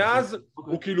 אז מאז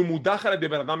הוא כאילו מודח על ידי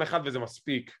בן אדם אחד וזה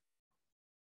מספיק.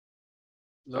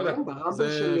 לא יודע,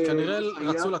 זה כנראה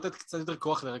רצו לתת קצת יותר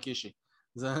כוח לריקישי.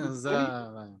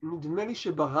 נדמה לי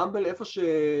שבראמבל איפה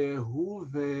שהוא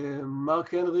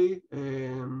ומרק הנרי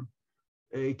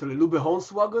התעללו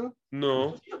בהורנסוואגל,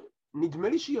 נדמה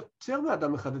לי שיותר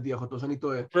מאדם אחד הדיח אותו, שאני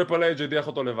טועה. טריפל אייג' הדיח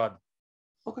אותו לבד.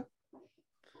 אוקיי.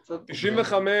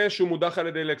 95 הוא מודח על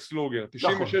ידי לקס לוגר,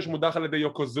 96 מודח על ידי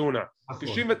יוקוזונה,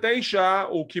 99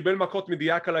 הוא קיבל מכות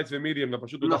מדיאקלייטס ומידיאם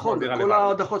ופשוט הוא נכון, כל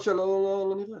ההדחות שלו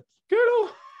לא נראית. כאילו,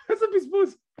 איזה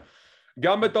בזבוז.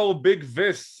 גם בתור ביג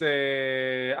ויס,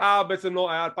 בעצם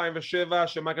לא, היה 2007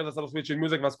 שמייקל עשה לו סוויץ' של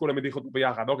מיוזיק ואז כולם הדיחו אותו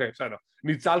ביחד, אוקיי, בסדר,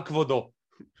 ניצל כבודו.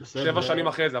 7 שנים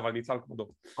אחרי זה, אבל ניצל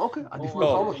כבודו. אוקיי, עדיף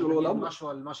מלחמה שלו עולם. משהו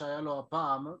על מה שהיה לו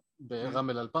הפעם,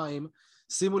 בראמבל 2000,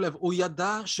 שימו לב, הוא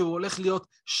ידע שהוא הולך להיות 1.5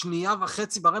 שנייה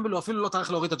ברמבל, הוא אפילו לא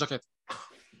צריך להוריד את הג'קט.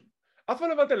 אף פעם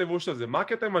לא הבנתי לבוש הזה, מה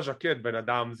הקטע עם הג'קט בן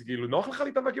אדם? זה כאילו, נוח לך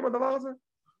להתאבק עם הדבר הזה?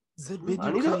 זה בדיוק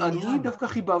העניין. אני דווקא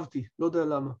חיבבתי, לא יודע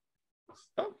למה.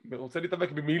 טוב, רוצה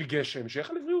להתאבק במעיל גשם, שיהיה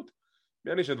לך לבריאות.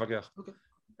 מי אני שתווכח?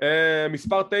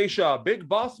 מספר 9, ביג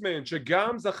בוסמן,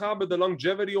 שגם זכה ב-The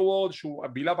Longevity Award, שהוא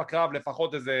בילה בקרב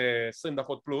לפחות איזה 20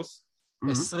 דקות פלוס. 22.5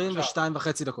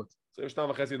 דקות.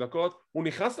 22.5 דקות. הוא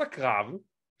נכנס לקרב,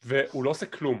 והוא לא עושה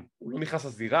כלום. הוא לא נכנס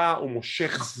לזירה, הוא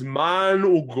מושך זמן,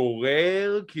 הוא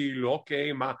גורר, כאילו,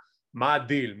 אוקיי, מה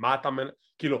הדיל? מה אתה...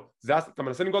 כאילו, אתה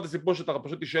מנסה לנגוע את הסיפור שאתה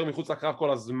פשוט תישאר מחוץ לקרב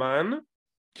כל הזמן,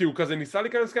 כי הוא כזה ניסה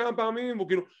להיכנס כמה פעמים, והוא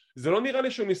כאילו, זה לא נראה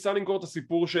לי שהוא ניסה לנגוע את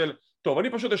הסיפור של, טוב,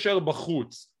 אני פשוט אשאר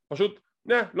בחוץ, פשוט,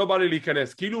 לא בא לי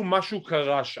להיכנס, כאילו משהו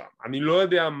קרה שם, אני לא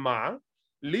יודע מה,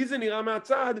 לי זה נראה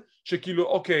מהצד, שכאילו,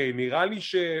 אוקיי, נראה לי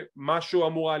שמשהו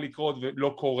אמור היה לקרות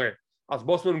ולא קורה, אז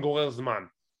בוסמן גורר זמן.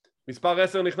 מספר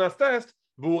 10 נכנס טסט,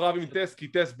 והוא רב עם טסט, כי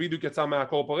טסט בדיוק יצא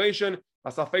מהקורפוריישן,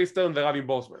 עשה פייסטרן ורב עם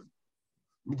בוסמן.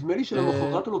 נדמה לי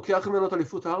שלמחרת הוא לוקח ממנו את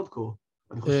אליפות הארדקור.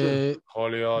 אני חושב.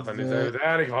 יכול להיות,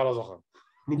 זה אני כבר לא זוכר.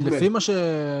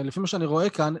 לפי מה שאני רואה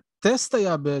כאן, טסט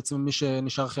היה בעצם מי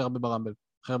שנשאר הכי הרבה ברמבל,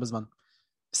 הכי הרבה זמן.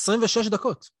 26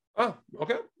 דקות.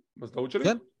 אוקיי, אז טעות שלי.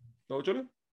 כן. טעות שלי.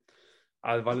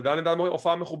 אבל דן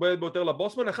הופעה מכובדת ביותר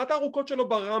לבוסמן, אחת הארוכות שלו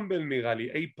ברמבל נראה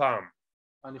לי, אי פעם.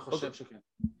 אני חושב שכן.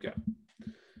 כן.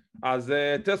 אז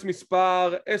טסט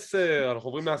מספר 10, אנחנו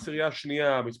עוברים לעשירייה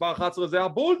השנייה, מספר 11 זה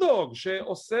הבולדוג,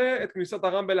 שעושה את כניסת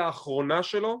הרמבל האחרונה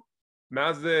שלו,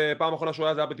 מאז פעם האחרונה שהוא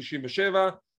היה זה היה ב-97,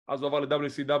 אז הוא עבר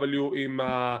ל-WCW עם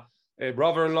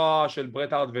ה-brother-in-law של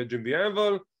ברט הארט וג'ים די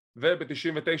אנבל,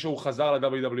 וב-99 הוא חזר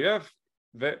ל-WWF,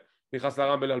 ונכנס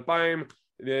לרמבל 2000,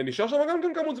 נשאר שם גם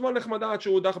כן כמות זמן נחמדה עד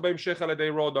שהוא הודח בהמשך על ידי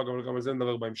רודוג, אבל גם על זה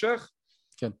נדבר בהמשך.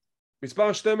 כן.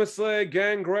 מספר 12,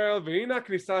 גנגרל, והנה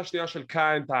הכניסה השנייה של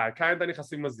קיינטה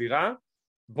נכנסים לזירה,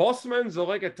 בוסמן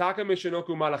זורק את טאקה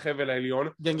משינוקו מעל החבל העליון.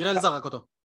 גנגרל זרק אותו.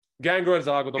 גנגרל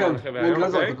זרק אותו מעל החבל העליון,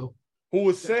 אוקיי? הוא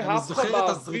עושה הפכה באוויר. אני זוכר את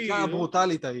הזריקה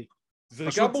הברוטלית ההיא.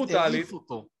 זריקה ברוטלית.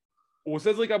 הוא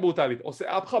עושה זריקה ברוטלית,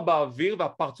 עושה הפכה באוויר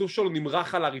והפרצוף שלו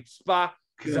נמרח על הרצפה,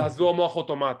 זעזוע מוח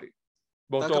אוטומטי.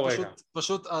 באותו רגע.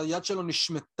 פשוט היד שלו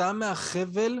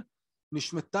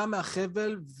נשמטה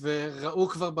מהחבל, וראו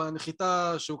כבר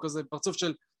בנחיתה שהוא כזה פרצוף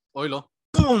של, אוי לא,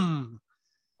 בום!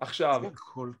 עכשיו, זה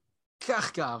כל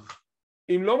כך כאב.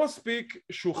 אם לא מספיק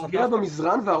שהוא הוא הגיע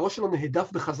במזרן והראש שלו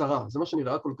נהדף בחזרה, זה מה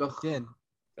שנראה כל כך... כן.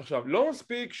 עכשיו, לא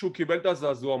מספיק שהוא קיבל את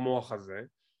הזעזוע המוח הזה,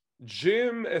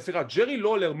 ג'רי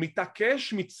לולר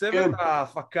מתעקש מצוות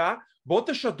ההפקה, בואו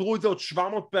תשדרו את זה עוד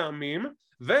 700 פעמים,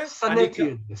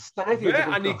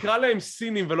 ואני אקרא להם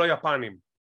סינים ולא יפנים.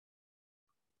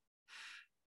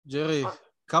 ג'רי,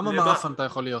 כמה מאפן אתה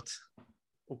יכול להיות?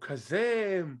 הוא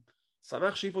כזה...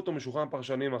 שמח שיף אותו משולחן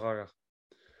פרשנים אחר כך.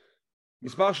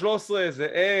 מספר 13 זה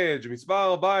אג', מספר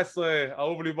 14,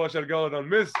 אהוב ליבו של גורדון,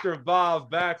 מיסטר בוב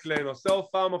בקליין, עושה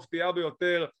הופעה מפתיעה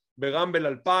ביותר ברמבל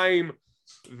 2000,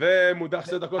 ומודח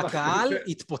 2 דקות. הקהל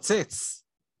התפוצץ.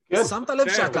 שמת לב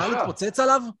שהקהל התפוצץ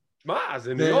עליו? מה,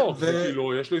 זה ניו יורק, זה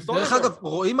כאילו, יש לו היסטוריה. דרך אגב,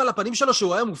 רואים על הפנים שלו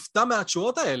שהוא היה מופתע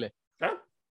מהתשואות האלה. כן?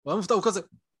 הוא היה מופתע, הוא כזה...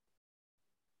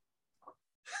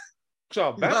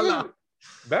 עכשיו,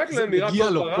 בקליין נראה מגיע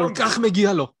לו, כל כך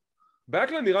מגיע לו.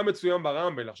 בקליין נראה מצוין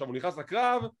ברמבל, עכשיו הוא נכנס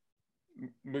לקרב,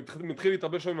 מתחיל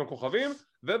להתרבש שם עם הכוכבים,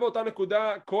 ובאותה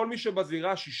נקודה כל מי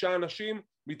שבזירה 6 אנשים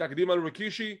מתאגדים על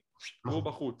ריקישי, והוא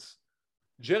בחוץ.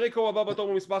 ג'ריקו הבא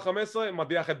בתור במספר 15,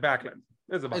 מדיח את בקליין.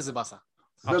 איזה באסה.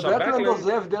 ובקליין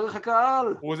עוזב דרך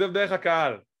הקהל. הוא עוזב דרך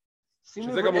הקהל.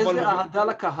 שימו לב איזה אהדה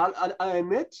לקהל,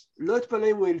 האמת, לא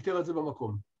אתפלא אם הוא ילתר את זה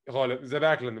במקום. זה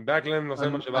בקליין נושא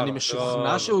מה שבא. אני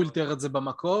משוכנע שהוא ילתר את זה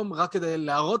במקום, רק כדי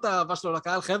להראות את האהבה שלו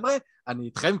לקהל, חבר'ה, אני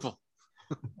איתכם פה.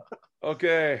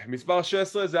 אוקיי, מספר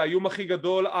 16 זה האיום הכי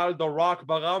גדול על The Rock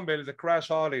ברמבל, זה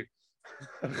קראש הולי.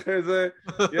 אחרי זה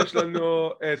יש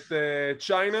לנו את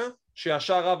צ'יינה,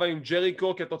 שישר רבה עם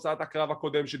ג'ריקו כתוצאת הקרב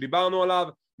הקודם שדיברנו עליו,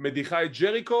 מדיחה את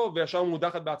ג'ריקו וישר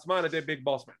מודחת בעצמה על ידי ביג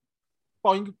בוסמן.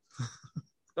 פוינג.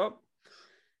 טוב.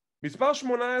 מספר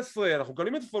 18, אנחנו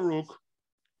קוראים את פרוק,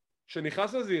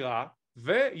 שנכנס לזירה,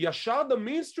 וישר The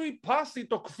Ministry Posse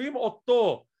תוקפים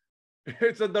אותו.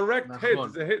 It's a direct hit,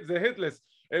 זה hitless.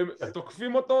 הם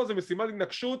תוקפים אותו, זה משימת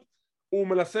התנגשות, הוא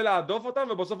מנסה להדוף אותם,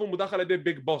 ובסוף הוא מודח על ידי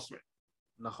ביג בוסמן.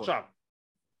 נכון. עכשיו,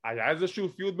 היה איזשהו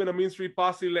פיוד בין המינסטרי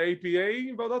פאסי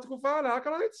ל-APA באותה תקופה,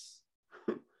 להקלייטס?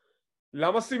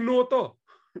 למה סימנו אותו?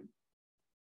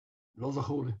 לא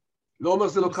זכור לי. לא אומר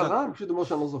זה לא קרה, אני פשוט אומר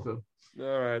שאני לא זוכר.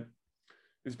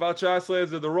 מספר 19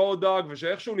 זה The Road Dog,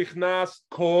 ושאיכשהו נכנס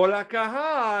כל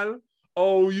הקהל,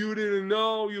 Oh, you didn't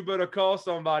know, you better call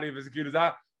somebody, וזה כאילו זה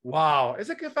היה, וואו,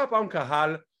 איזה כיף היה פעם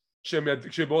קהל, שהם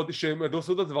ידעו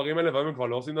לעשות את הדברים האלה, והיום הם כבר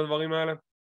לא עושים את הדברים האלה.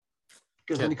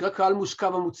 כן, זה נקרא קהל מושקע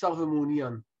במוצר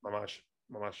ומעוניין. ממש,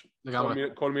 ממש. לגמרי.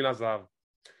 כל מילה זהב.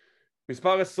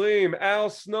 מספר 20, אל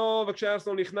סנו, וכשאל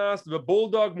סנו נכנס,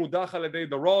 ובולדוג מודח על ידי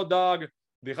The Raw Dog,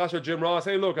 בדיחה של ג'ים רוס,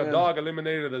 hey look, a dog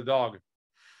eliminated a dog.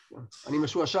 אני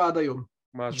משועשע עד היום.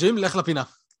 ג'ים, לך לפינה.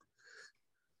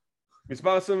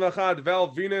 מספר 21, ואל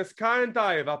וינס,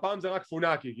 קיינטאי, והפעם זה רק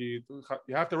פונאקי, כי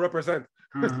you have to represent.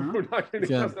 פונאקי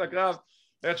נכנס לקרב,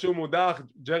 איכשהו מודח,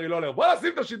 ג'רי לולר, בוא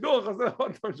נשים את השידור החסר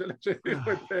עוד פעם של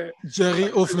שהדיחו את...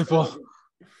 ג'רי, אוף מפה.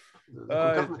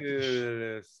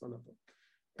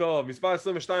 טוב, מספר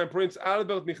 22, פרינס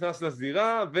אלברט נכנס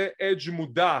לזירה, ואדג'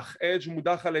 מודח. אדג'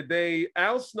 מודח על ידי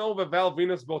אל סנו וואל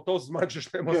וינס באותו זמן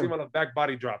ששניהם עושים עליו back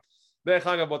body drop. דרך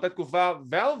אגב, באותה תקופה,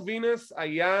 ואל וינס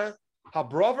היה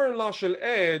הברother-in-law של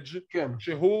אדג'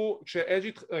 שהוא,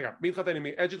 רגע, מי התחתן עם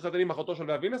מי? אדג' התחתן עם אחותו של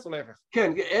ואל וינס או להפך?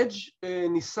 כן, אדג'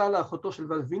 ניסה לאחותו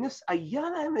של ואל וינס, היה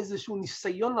להם איזשהו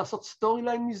ניסיון לעשות סטורי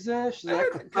ליין מזה, שזה היה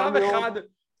קטן מאוד.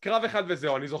 קרב אחד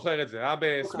וזהו, אני זוכר את זה, היה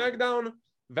בסמקדאון,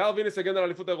 ואל וינס הגן על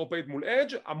האליפות האירופאית מול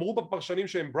אדג', אמרו בפרשנים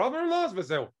שהם brother-in-laws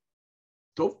וזהו.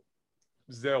 טוב.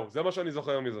 זהו, זה מה שאני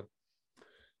זוכר מזה.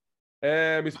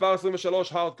 מספר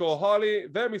 23, הארדקור הולי,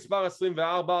 ומספר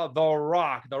 24,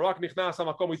 The Rock נכנס,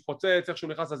 המקום מתפוצץ, איך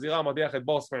שהוא נכנס לזירה, מדיח את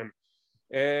בוסמן.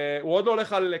 הוא עוד לא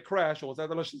הולך על קראש, הוא רוצה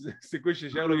לתת לו סיכוי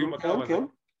שישאר לו איום הקרב הזה.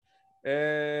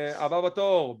 הבא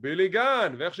בתור, בילי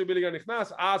גן, ואיך שבילי גן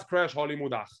נכנס, אז קראש הולי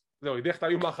מודח. זהו, הדיח את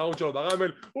האיום האחרון שלו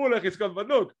ברמבל, הוא הולך לזכות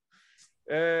בדוק.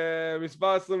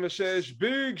 מספר 26,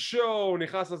 ביג שואו,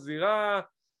 נכנס לזירה,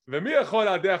 ומי יכול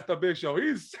להדיח את הביג שואו?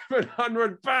 He's 700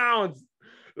 pounds!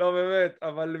 לא באמת,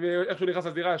 אבל איכשהו נכנס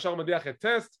לזירה ישר מדיח את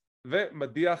טסט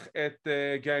ומדיח את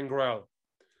גנגרל.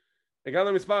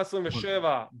 הגענו למספר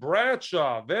 27,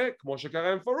 ברדשה, וכמו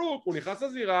שקרה עם פרוק, הוא נכנס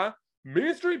לזירה,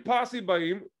 מיניסטרי פאסי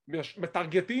באים,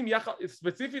 מטרגטים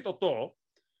ספציפית אותו,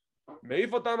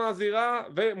 מעיף אותם מהזירה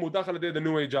ומודח על ידי The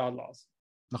New Age Outlaws.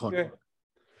 נכון.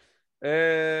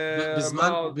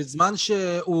 בזמן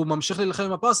שהוא ממשיך להילחם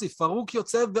עם הפרסי, פרוק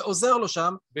יוצא ועוזר לו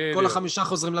שם, כל החמישה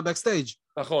חוזרים לבקסטייג'.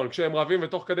 נכון, כשהם רבים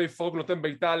ותוך כדי פרוק נותן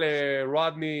בעיטה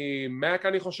לרודני מק,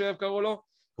 אני חושב, קראו לו?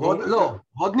 לא,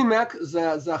 רודני מק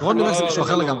זה רודני מק זה משהו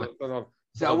אחר לגמרי.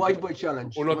 זה ה-white boy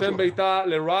challenge. הוא נותן בעיטה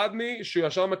לרודני, שהוא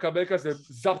ישר מקבל כזה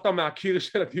זפטה מהקיר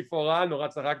של התפאורה, נורא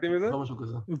צחקתי מזה. לא משהו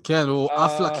כזה. כן, הוא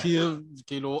עף לקיר,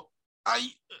 כאילו, איי,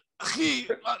 אחי,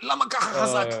 למה ככה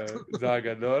חזק? זה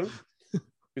הגדול.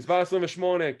 מספר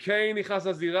 28, קיין נכנס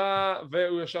לזירה,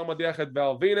 והוא ישר מדיח את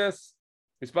וינס.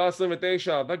 מספר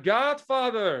 29, The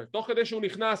Godfather, תוך כדי שהוא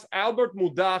נכנס, אלברט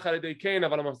מודח על ידי קיין,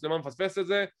 אבל המצלמה מפספס את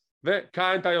זה,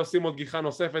 וקיין עושים עוד גיחה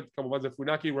נוספת, כמובן זה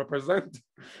פונקי, represent.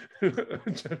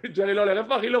 ג'לי לא לרף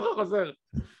בהילוך החוזר.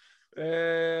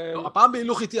 הפעם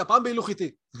בהילוך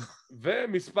איתי.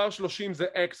 ומספר 30 זה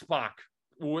אקס-פאק.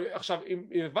 עכשיו, אם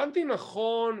הבנתי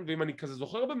נכון, ואם אני כזה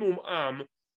זוכר במעומעם,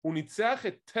 הוא ניצח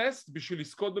את טסט בשביל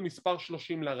לזכות במספר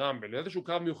 30 לרמבל, איזשהו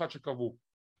קרב מיוחד שקבעו.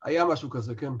 היה משהו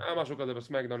כזה, כן. היה משהו כזה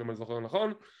בסמקדאון, אם אני זוכר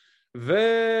נכון.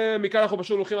 ומכאן אנחנו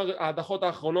פשוט הולכים על ההדחות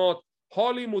האחרונות.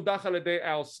 הולי מודח על ידי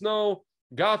אל סנואו,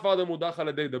 גאדפאדר מודח על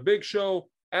ידי The Big Show,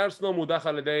 אל סנואו מודח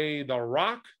על ידי The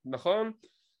Rock, נכון?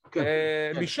 כן.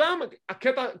 משם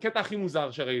הקטע הכי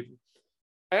מוזר שראיתי.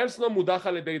 אל סנואו מודח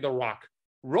על ידי The Rock.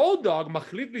 רודוג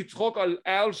מחליט לצחוק על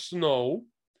אל סנואו,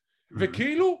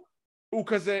 וכאילו הוא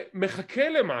כזה מחכה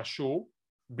למשהו,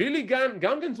 בילי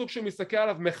גם כן סוג שמסתכל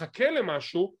עליו מחכה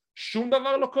למשהו, שום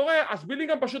דבר לא קורה, אז בילי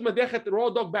גם פשוט מדיח את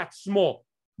רודוג בעצמו.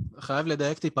 חייב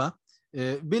לדייק טיפה.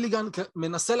 ביליגן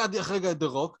מנסה להדיח רגע את דה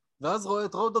רוק, ואז רואה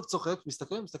את רודוג צוחק,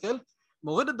 מסתכל,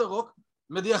 מוריד את דה רוק,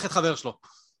 מדיח את חבר שלו.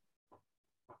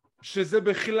 שזה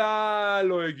בכלל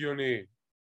לא הגיוני.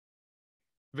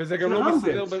 וזה גם לא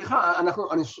מסתדר... סליחה, אנחנו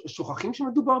שוכחים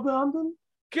שמדובר ברמבל?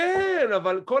 כן,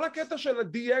 אבל כל הקטע של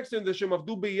ה-DX זה שהם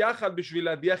עבדו ביחד בשביל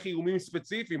להדיח איומים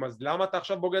ספציפיים, אז למה אתה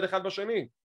עכשיו בוגד אחד בשני?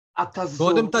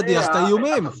 קודם תדיח את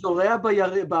האיומים. אתה זורע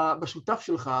בשותף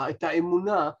שלך את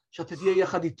האמונה שאתה תהיה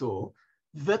יחד איתו,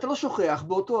 ואתה לא שוכח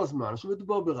באותו הזמן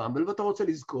שמדובר ברמבל ואתה רוצה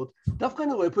לזכות. דווקא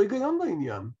אני רואה פה היגיון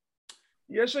בעניין.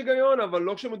 יש היגיון, אבל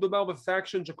לא כשמדובר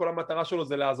בפאקשן שכל המטרה שלו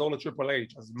זה לעזור לטריפל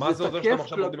אייץ', אז מה זה עוזר שאתם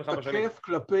עכשיו עובדים אחד בשני? זה תקף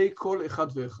כלפי כל אחד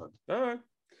ואחד.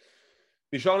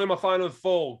 נשארנו עם הפיינל 4,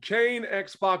 קיין,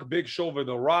 אקס-פאק, ביג שואו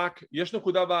ודה רוק. יש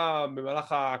נקודה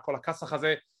במהלך כל הכסח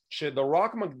הזה, שדה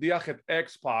רוק מקדיח את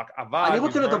אקס-פאק, אבל... אני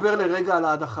רוצה לדבר לרגע על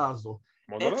ההדחה הזו.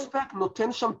 אקס-פאק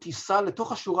נותן שם טיסה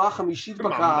לתוך השורה החמישית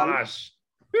בקהל. ממש.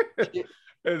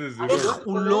 איזה זיווג. איך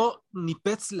הוא לא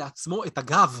ניפץ לעצמו את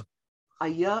הגב?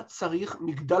 היה צריך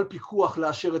מגדל פיקוח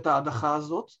לאשר את ההדחה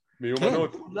הזאת.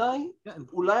 מיומנות.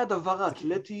 אולי הדבר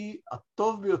האתלטי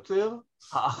הטוב ביותר,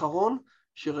 האחרון,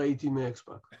 שראיתי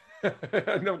מאקס-פאק.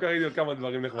 אני גם קראתי עוד כמה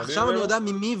דברים נחמדים. עכשיו אני יודע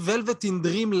ממי ולווטין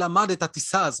דרים למד את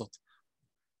הטיסה הזאת.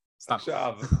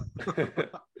 עכשיו.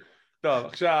 טוב,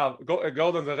 עכשיו,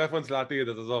 גורדון זה רפרנס לעתיד,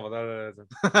 אז עזוב,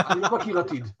 אני לא מכיר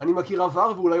עתיד, אני מכיר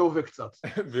עבר ואולי הווה קצת.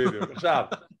 בדיוק, עכשיו,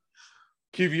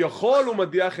 כביכול הוא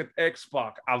מדיח את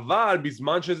אקס-פאק, אבל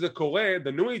בזמן שזה קורה,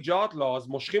 The New Age Outlaws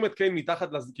מושכים את קיין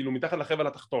מתחת לחבל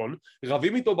התחתון,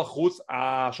 רבים איתו בחוץ,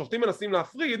 השופטים מנסים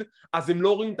להפריד, אז הם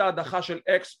לא רואים את ההדחה של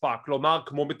אקס-פאק, כלומר,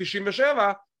 כמו ב-97,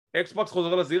 אקס-פאק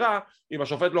חוזר לזירה, אם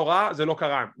השופט לא ראה, זה לא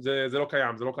קרה, זה לא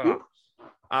קיים, זה לא קרה.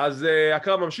 אז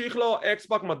הקרב ממשיך לו,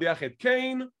 אקס-פאק מדיח את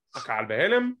קיין, הקהל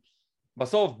בהלם,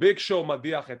 בסוף ביג שואו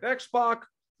מדיח את אקס-פאק,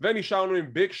 ונשארנו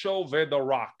עם ביג שואו ודה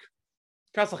רוק.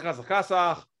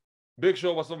 כסח, ביג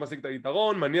שואו בסוף משיג את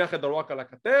היתרון, מניח את דה רוק על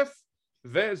הכתף,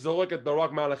 וזורק את דה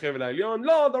רוק מעל החבל העליון.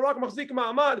 לא, דה רוק מחזיק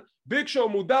מעמד, ביג שואו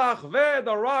מודח,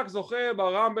 ודה רוק זוכה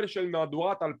ברמבל של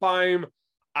מהדורת 2000,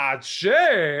 עד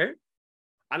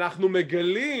שאנחנו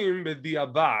מגלים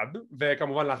בדיעבד,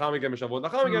 וכמובן לאחר מכן בשבועות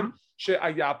לאחר מכן,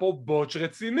 שהיה פה בוטש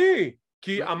רציני,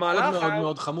 כי המהלך מאוד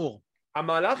מאוד חמור.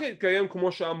 המהלך התקיים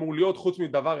כמו שאמור להיות, חוץ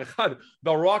מדבר אחד,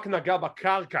 דה רוק נגע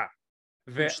בקרקע,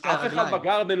 ואף אחד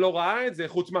בגרדן לא ראה את זה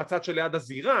חוץ מהצד שליד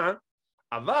הזירה,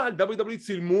 אבל WWE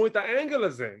צילמו את האנגל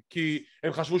הזה, כי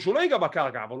הם חשבו שהוא לא ייגע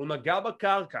בקרקע, אבל הוא נגע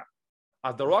בקרקע.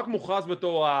 אז The Rock מוכרז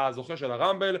בתור הזוכה של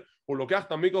הרמבל, הוא לוקח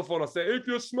את המיקרופון, עושה If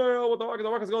you smell what the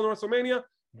Rock is going to WrestleMania,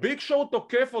 ביג שואו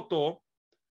תוקף אותו,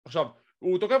 עכשיו,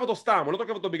 הוא תוקף אותו סתם, הוא לא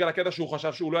תוקף אותו בגלל הקטע שהוא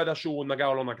חשב שהוא לא ידע שהוא נגע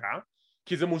או לא נגע,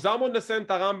 כי זה מוזר מאוד לסיים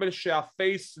את הרמבל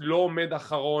שהפייס לא עומד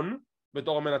אחרון,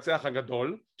 בתור המנצח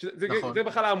הגדול, זה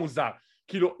בכלל היה מוזר.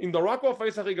 כאילו, אם The Rock הוא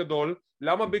הפייס הכי גדול,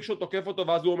 למה ביג שואו תוקף אותו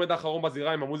ואז הוא עומד האחרון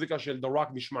בזירה עם המוזיקה של The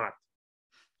Rock נשמעת?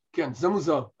 כן, זה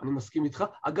מוזר, אני מסכים איתך.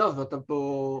 אגב, אתה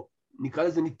פה, נקרא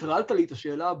לזה, ניטרלת לי את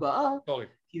השאלה הבאה,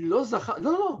 כי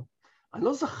אני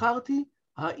לא זכרתי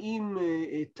האם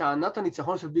טענת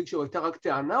הניצחון של ביג שואו הייתה רק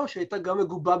טענה, או שהייתה גם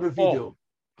מגובה בווידאו.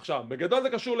 עכשיו, בגדול זה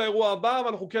קשור לאירוע הבא,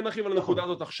 ואנחנו כן נרחיב על הנקודה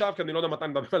הזאת עכשיו, כי אני לא יודע מתי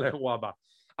נדבר על האירוע הבא.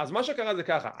 אז מה שקרה זה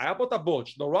ככה, היה פה את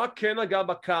הבוטש, נורא כן נגע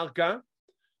בקרקע,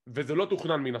 וזה לא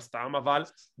תוכנן מן הסתם, אבל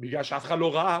בגלל שאף אחד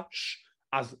לא ראה,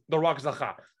 אז דורק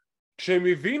זכה. כשהם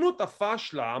הבינו את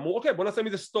הפשלה, אמרו, אוקיי, בוא נעשה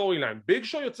מזה סטורי ליין. ביג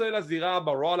שו יוצא לזירה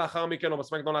ברוע לאחר מכן, או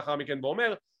בסמקדאון לאחר מכן,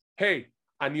 ואומר, היי,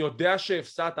 אני יודע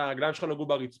שהפסדת, הרגליים שלך נגעו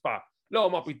ברצפה. לא,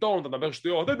 מה פתאום, אתה מדבר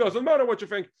שטויות, it doesn't matter what you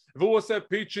think. והוא עושה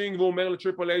פיצ'ינג, והוא אומר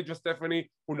לטריפל אייג' וסטפני,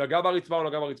 הוא נגע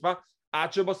ברצפה,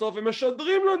 עד שבסוף הם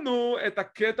משדרים לנו את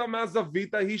הקטע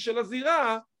מהזווית ההיא של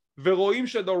הזירה, ורואים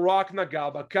שדורק נגע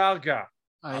בקרקע.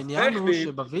 העניין הוא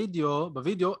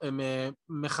שבווידאו הם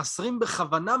מחסרים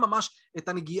בכוונה ממש את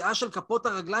הנגיעה של כפות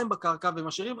הרגליים בקרקע,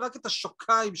 ומשאירים רק את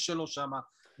השוקיים שלו שם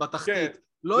בתחתית.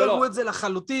 לא הראו את זה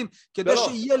לחלוטין, כדי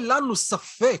שיהיה לנו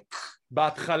ספק.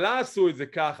 בהתחלה עשו את זה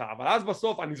ככה, אבל אז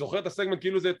בסוף, אני זוכר את הסגמנט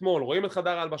כאילו זה אתמול, רואים את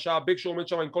חדר ההלבשה, ביג שו עומד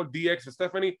שם עם כל DX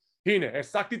וסטפני, הנה,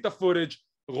 הסקתי את הפוטאג',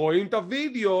 רואים את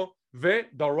הווידאו,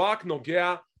 ודורק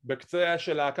נוגע בקצה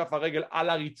של כף הרגל על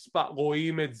הרצפה,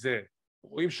 רואים את זה.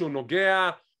 רואים שהוא נוגע,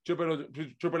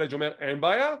 טריפל אייג' אומר, אין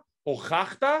בעיה,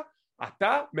 הוכחת,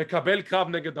 אתה מקבל קרב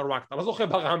נגד דורק. אתה לא זוכה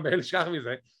ברמבל, שכח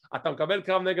מזה, אתה מקבל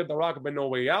קרב נגד דורק ב-No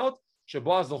Way Out,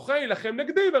 שבו הזוכה ילחם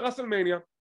נגדי ברסלמניה.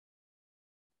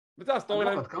 וזה הסטורי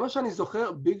ליין. עד כמה שאני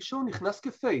זוכר, ביג שו נכנס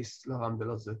כפייס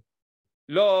לרמבל הזה.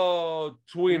 לא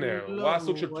טווינר, הוא היה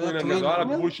סוג של טווינר, הוא היה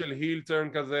לגבול של היל טרן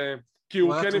כזה.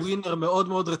 הוא היה טווינר מאוד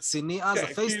מאוד רציני אז,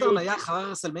 הפייסטרן היה אחרי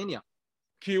רסלמניה.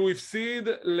 כי הוא הפסיד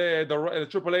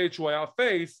לטריפל אייג' שהוא היה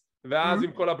פייס, ואז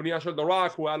עם כל הבנייה של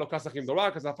דורק, הוא היה לו כסח עם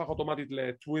דורק, אז זה הפך אוטומטית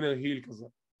לטווינר היל כזה.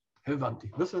 הבנתי,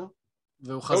 בסדר.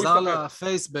 והוא חזר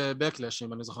לפייס בבקלש,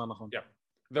 אם אני זוכר נכון.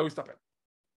 והוא הסתפק.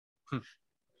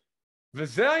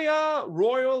 וזה היה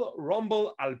רויאל רומבל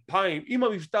 2000, עם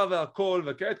המבטא והכל,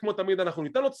 וכעת כמו תמיד אנחנו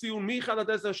ניתן לו ציון מ-1 עד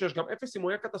 10, שיש גם 0 אם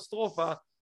הוא היה קטסטרופה.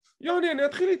 יוני, אני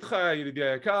אתחיל איתך, ידידי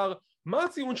היקר, מה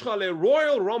הציון שלך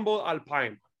לרויאל רומבל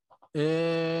 2000?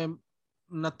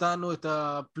 נתנו את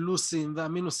הפלוסים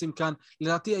והמינוסים כאן,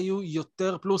 לדעתי היו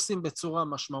יותר פלוסים בצורה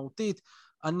משמעותית,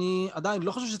 אני עדיין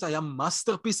לא חושב שזה היה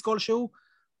מאסטרפיס כלשהו,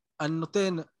 אני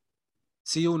נותן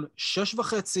ציון 6.5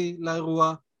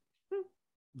 לאירוע,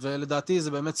 ולדעתי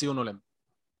זה באמת ציון עולם.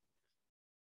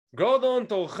 גורדון,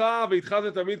 תורך ואיתך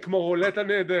זה תמיד כמו רולטה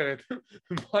נהדרת.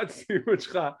 מה הציון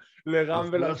שלך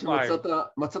לרמבל 2000?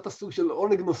 מצאת סוג של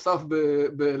עונג נוסף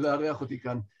בלארח אותי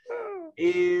כאן.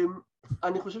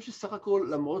 אני חושב שסך הכל,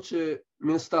 למרות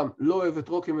שמן הסתם לא אוהב את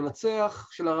רוקי מנצח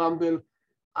של הרמבל,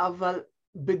 אבל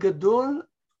בגדול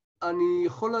אני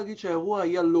יכול להגיד שהאירוע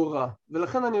היה לא רע,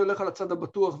 ולכן אני הולך על הצד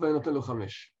הבטוח ואני נותן לו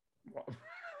 5.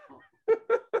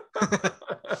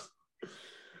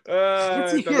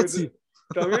 חצי.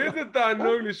 תמיד זה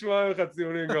תענוג לשמוע ממך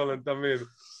ציונים, גורדון, תמיד.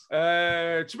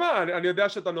 תשמע, אני יודע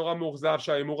שאתה נורא מאוכזב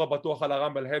שהאימור הבטוח על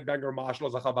הרמבל, הדבנגר ממש לא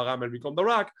זכה ברמבל במקום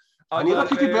דורק. אני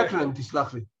רציתי בקלן,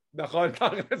 תסלח לי. נכון,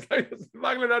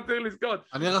 בקלן היה צריך לזכות.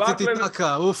 אני רציתי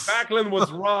טקה, אוף. בקלן was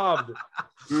robbed.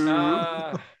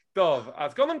 טוב,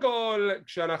 אז קודם כל,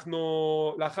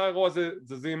 כשאנחנו לאחר האירוע הזה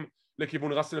זזים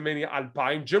לכיוון רסלמניה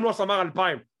 2000, ג'ים רוס אמר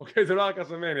 2000, אוקיי? זה לא רק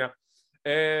רסלמניה.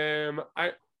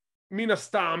 מן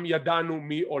הסתם ידענו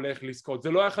מי הולך לזכות,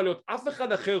 זה לא יכול להיות אף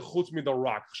אחד אחר חוץ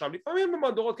מדורק. עכשיו לפעמים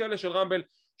במהדורות כאלה של רמבל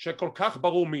שכל כך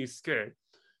ברור מי יזכה,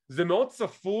 זה מאוד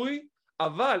צפוי,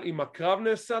 אבל אם הקרב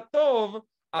נעשה טוב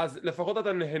אז לפחות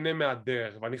אתה נהנה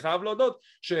מהדרך. ואני חייב להודות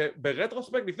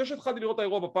שברטרוספקט, לפני שהתחלתי לראות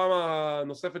האירוע בפעם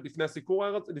הנוספת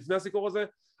לפני הסיקור הזה,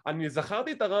 אני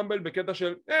זכרתי את הרמבל בקטע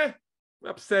של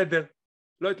בסדר,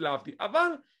 לא התלהבתי,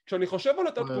 אבל כשאני חושב על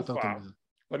אותה תקופה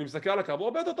ואני מסתכל על הקרב, הוא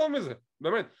הרבה יותר טוב מזה,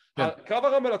 באמת. קרב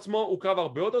הרמבל עצמו הוא קרב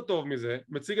הרבה יותר טוב מזה,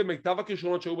 מציג את מיטב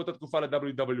הכישרונות שהיו באותה תקופה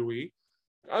ל-WWE,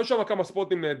 היו שם כמה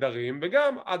ספוטים נהדרים,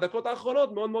 וגם הדקות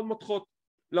האחרונות מאוד מאוד מותחות,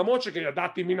 למרות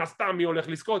שידעתי מן הסתם מי הולך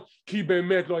לזכות, כי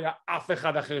באמת לא היה אף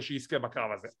אחד אחר שיזכה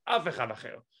בקרב הזה, אף אחד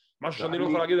אחר. משהו שאני לא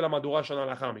יכול להגיד על המהדורה שנה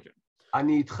לאחר מכן.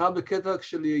 אני איתך בקטע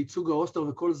של ייצוג הרוסטר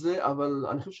וכל זה, אבל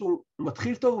אני חושב שהוא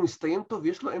מתחיל טוב, הוא מסתיים טוב,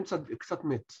 ויש לו אמצע קצת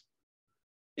מת.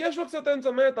 יש לו קצת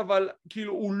אמצע מת, אבל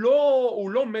כאילו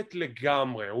הוא לא מת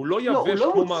לגמרי, הוא לא יבש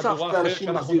כמו מהדורה אחרת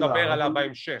שאנחנו נדבר עליה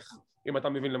בהמשך, אם אתה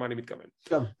מבין למה אני מתכוון.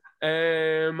 כן.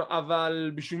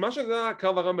 אבל בשביל מה שזה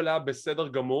הקרב הרמבל היה בסדר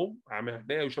גמור, היה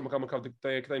מהדה, היו שם כמה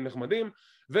קטעים נחמדים,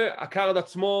 והקארד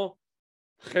עצמו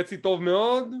חצי טוב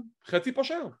מאוד, חצי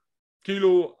פושר.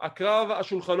 כאילו הקרב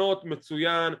השולחנות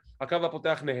מצוין, הקרב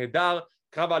הפותח נהדר,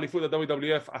 קרב האליפות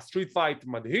ה-WWF, הסטריט פייט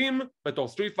מדהים, בתור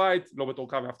סטריט פייט, לא בתור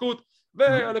קרב ההפקות,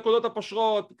 והנקודות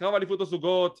הפושרות, קרב האליפות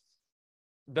הזוגות,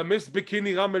 The Miss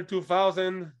Bikini Rumble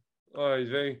 2000, אוי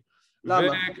זה,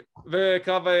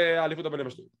 וקרב האליפות הבנים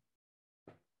השטות.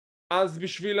 אז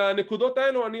בשביל הנקודות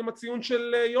האלו אני עם הציון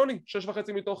של יוני,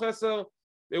 6.5 מתוך 10,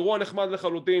 אירוע נחמד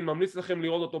לחלוטין, ממליץ לכם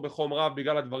לראות אותו בחום רב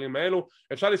בגלל הדברים האלו,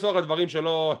 אפשר לסלוח על דברים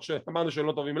שאמרנו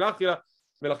שלא טובים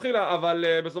מלכתחילה,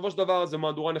 אבל בסופו של דבר זה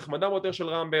מהדורה נחמדה ביותר של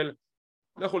ראמבל,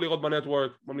 לכו לראות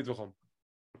בנטוורק, ממליץ בחום.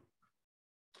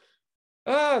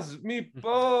 אז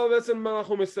מפה בעצם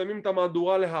אנחנו מסיימים את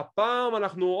המהדורה להפעם,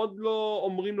 אנחנו עוד לא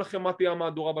אומרים לכם מה תהיה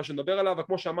המהדורה הבאה שנדבר עליו,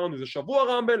 וכמו שאמרנו זה שבוע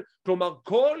ראמבל, כלומר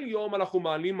כל יום אנחנו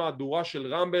מעלים מהדורה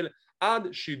של ראמבל עד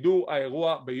שידור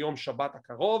האירוע ביום שבת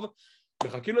הקרוב,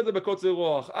 מחכים לזה בקוצר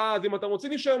רוח. אז אם אתם רוצים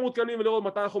להישאר מעודכנים ולראות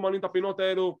מתי אנחנו מעלים את הפינות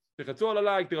האלו, תחצו על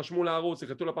הלייק, תירשמו לערוץ,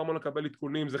 תחצו לפעמון לקבל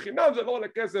עדכונים, זה חינם, זה לא עולה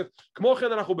כסף. כמו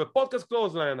כן אנחנו בפודקאסט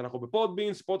קלוזליין, אנחנו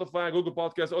בפודבין, ספוטיפיי, גוגל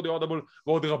פודקאסט, אודיובל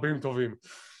ועוד רבים טובים.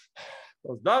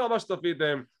 תודה רבה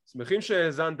שצפיתם, שמחים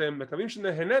שהאזנתם, מקווים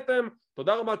שנהנתם,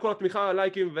 תודה רבה על כל התמיכה,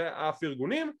 הלייקים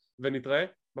והפרגונים, ונתראה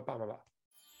בפעם הבאה.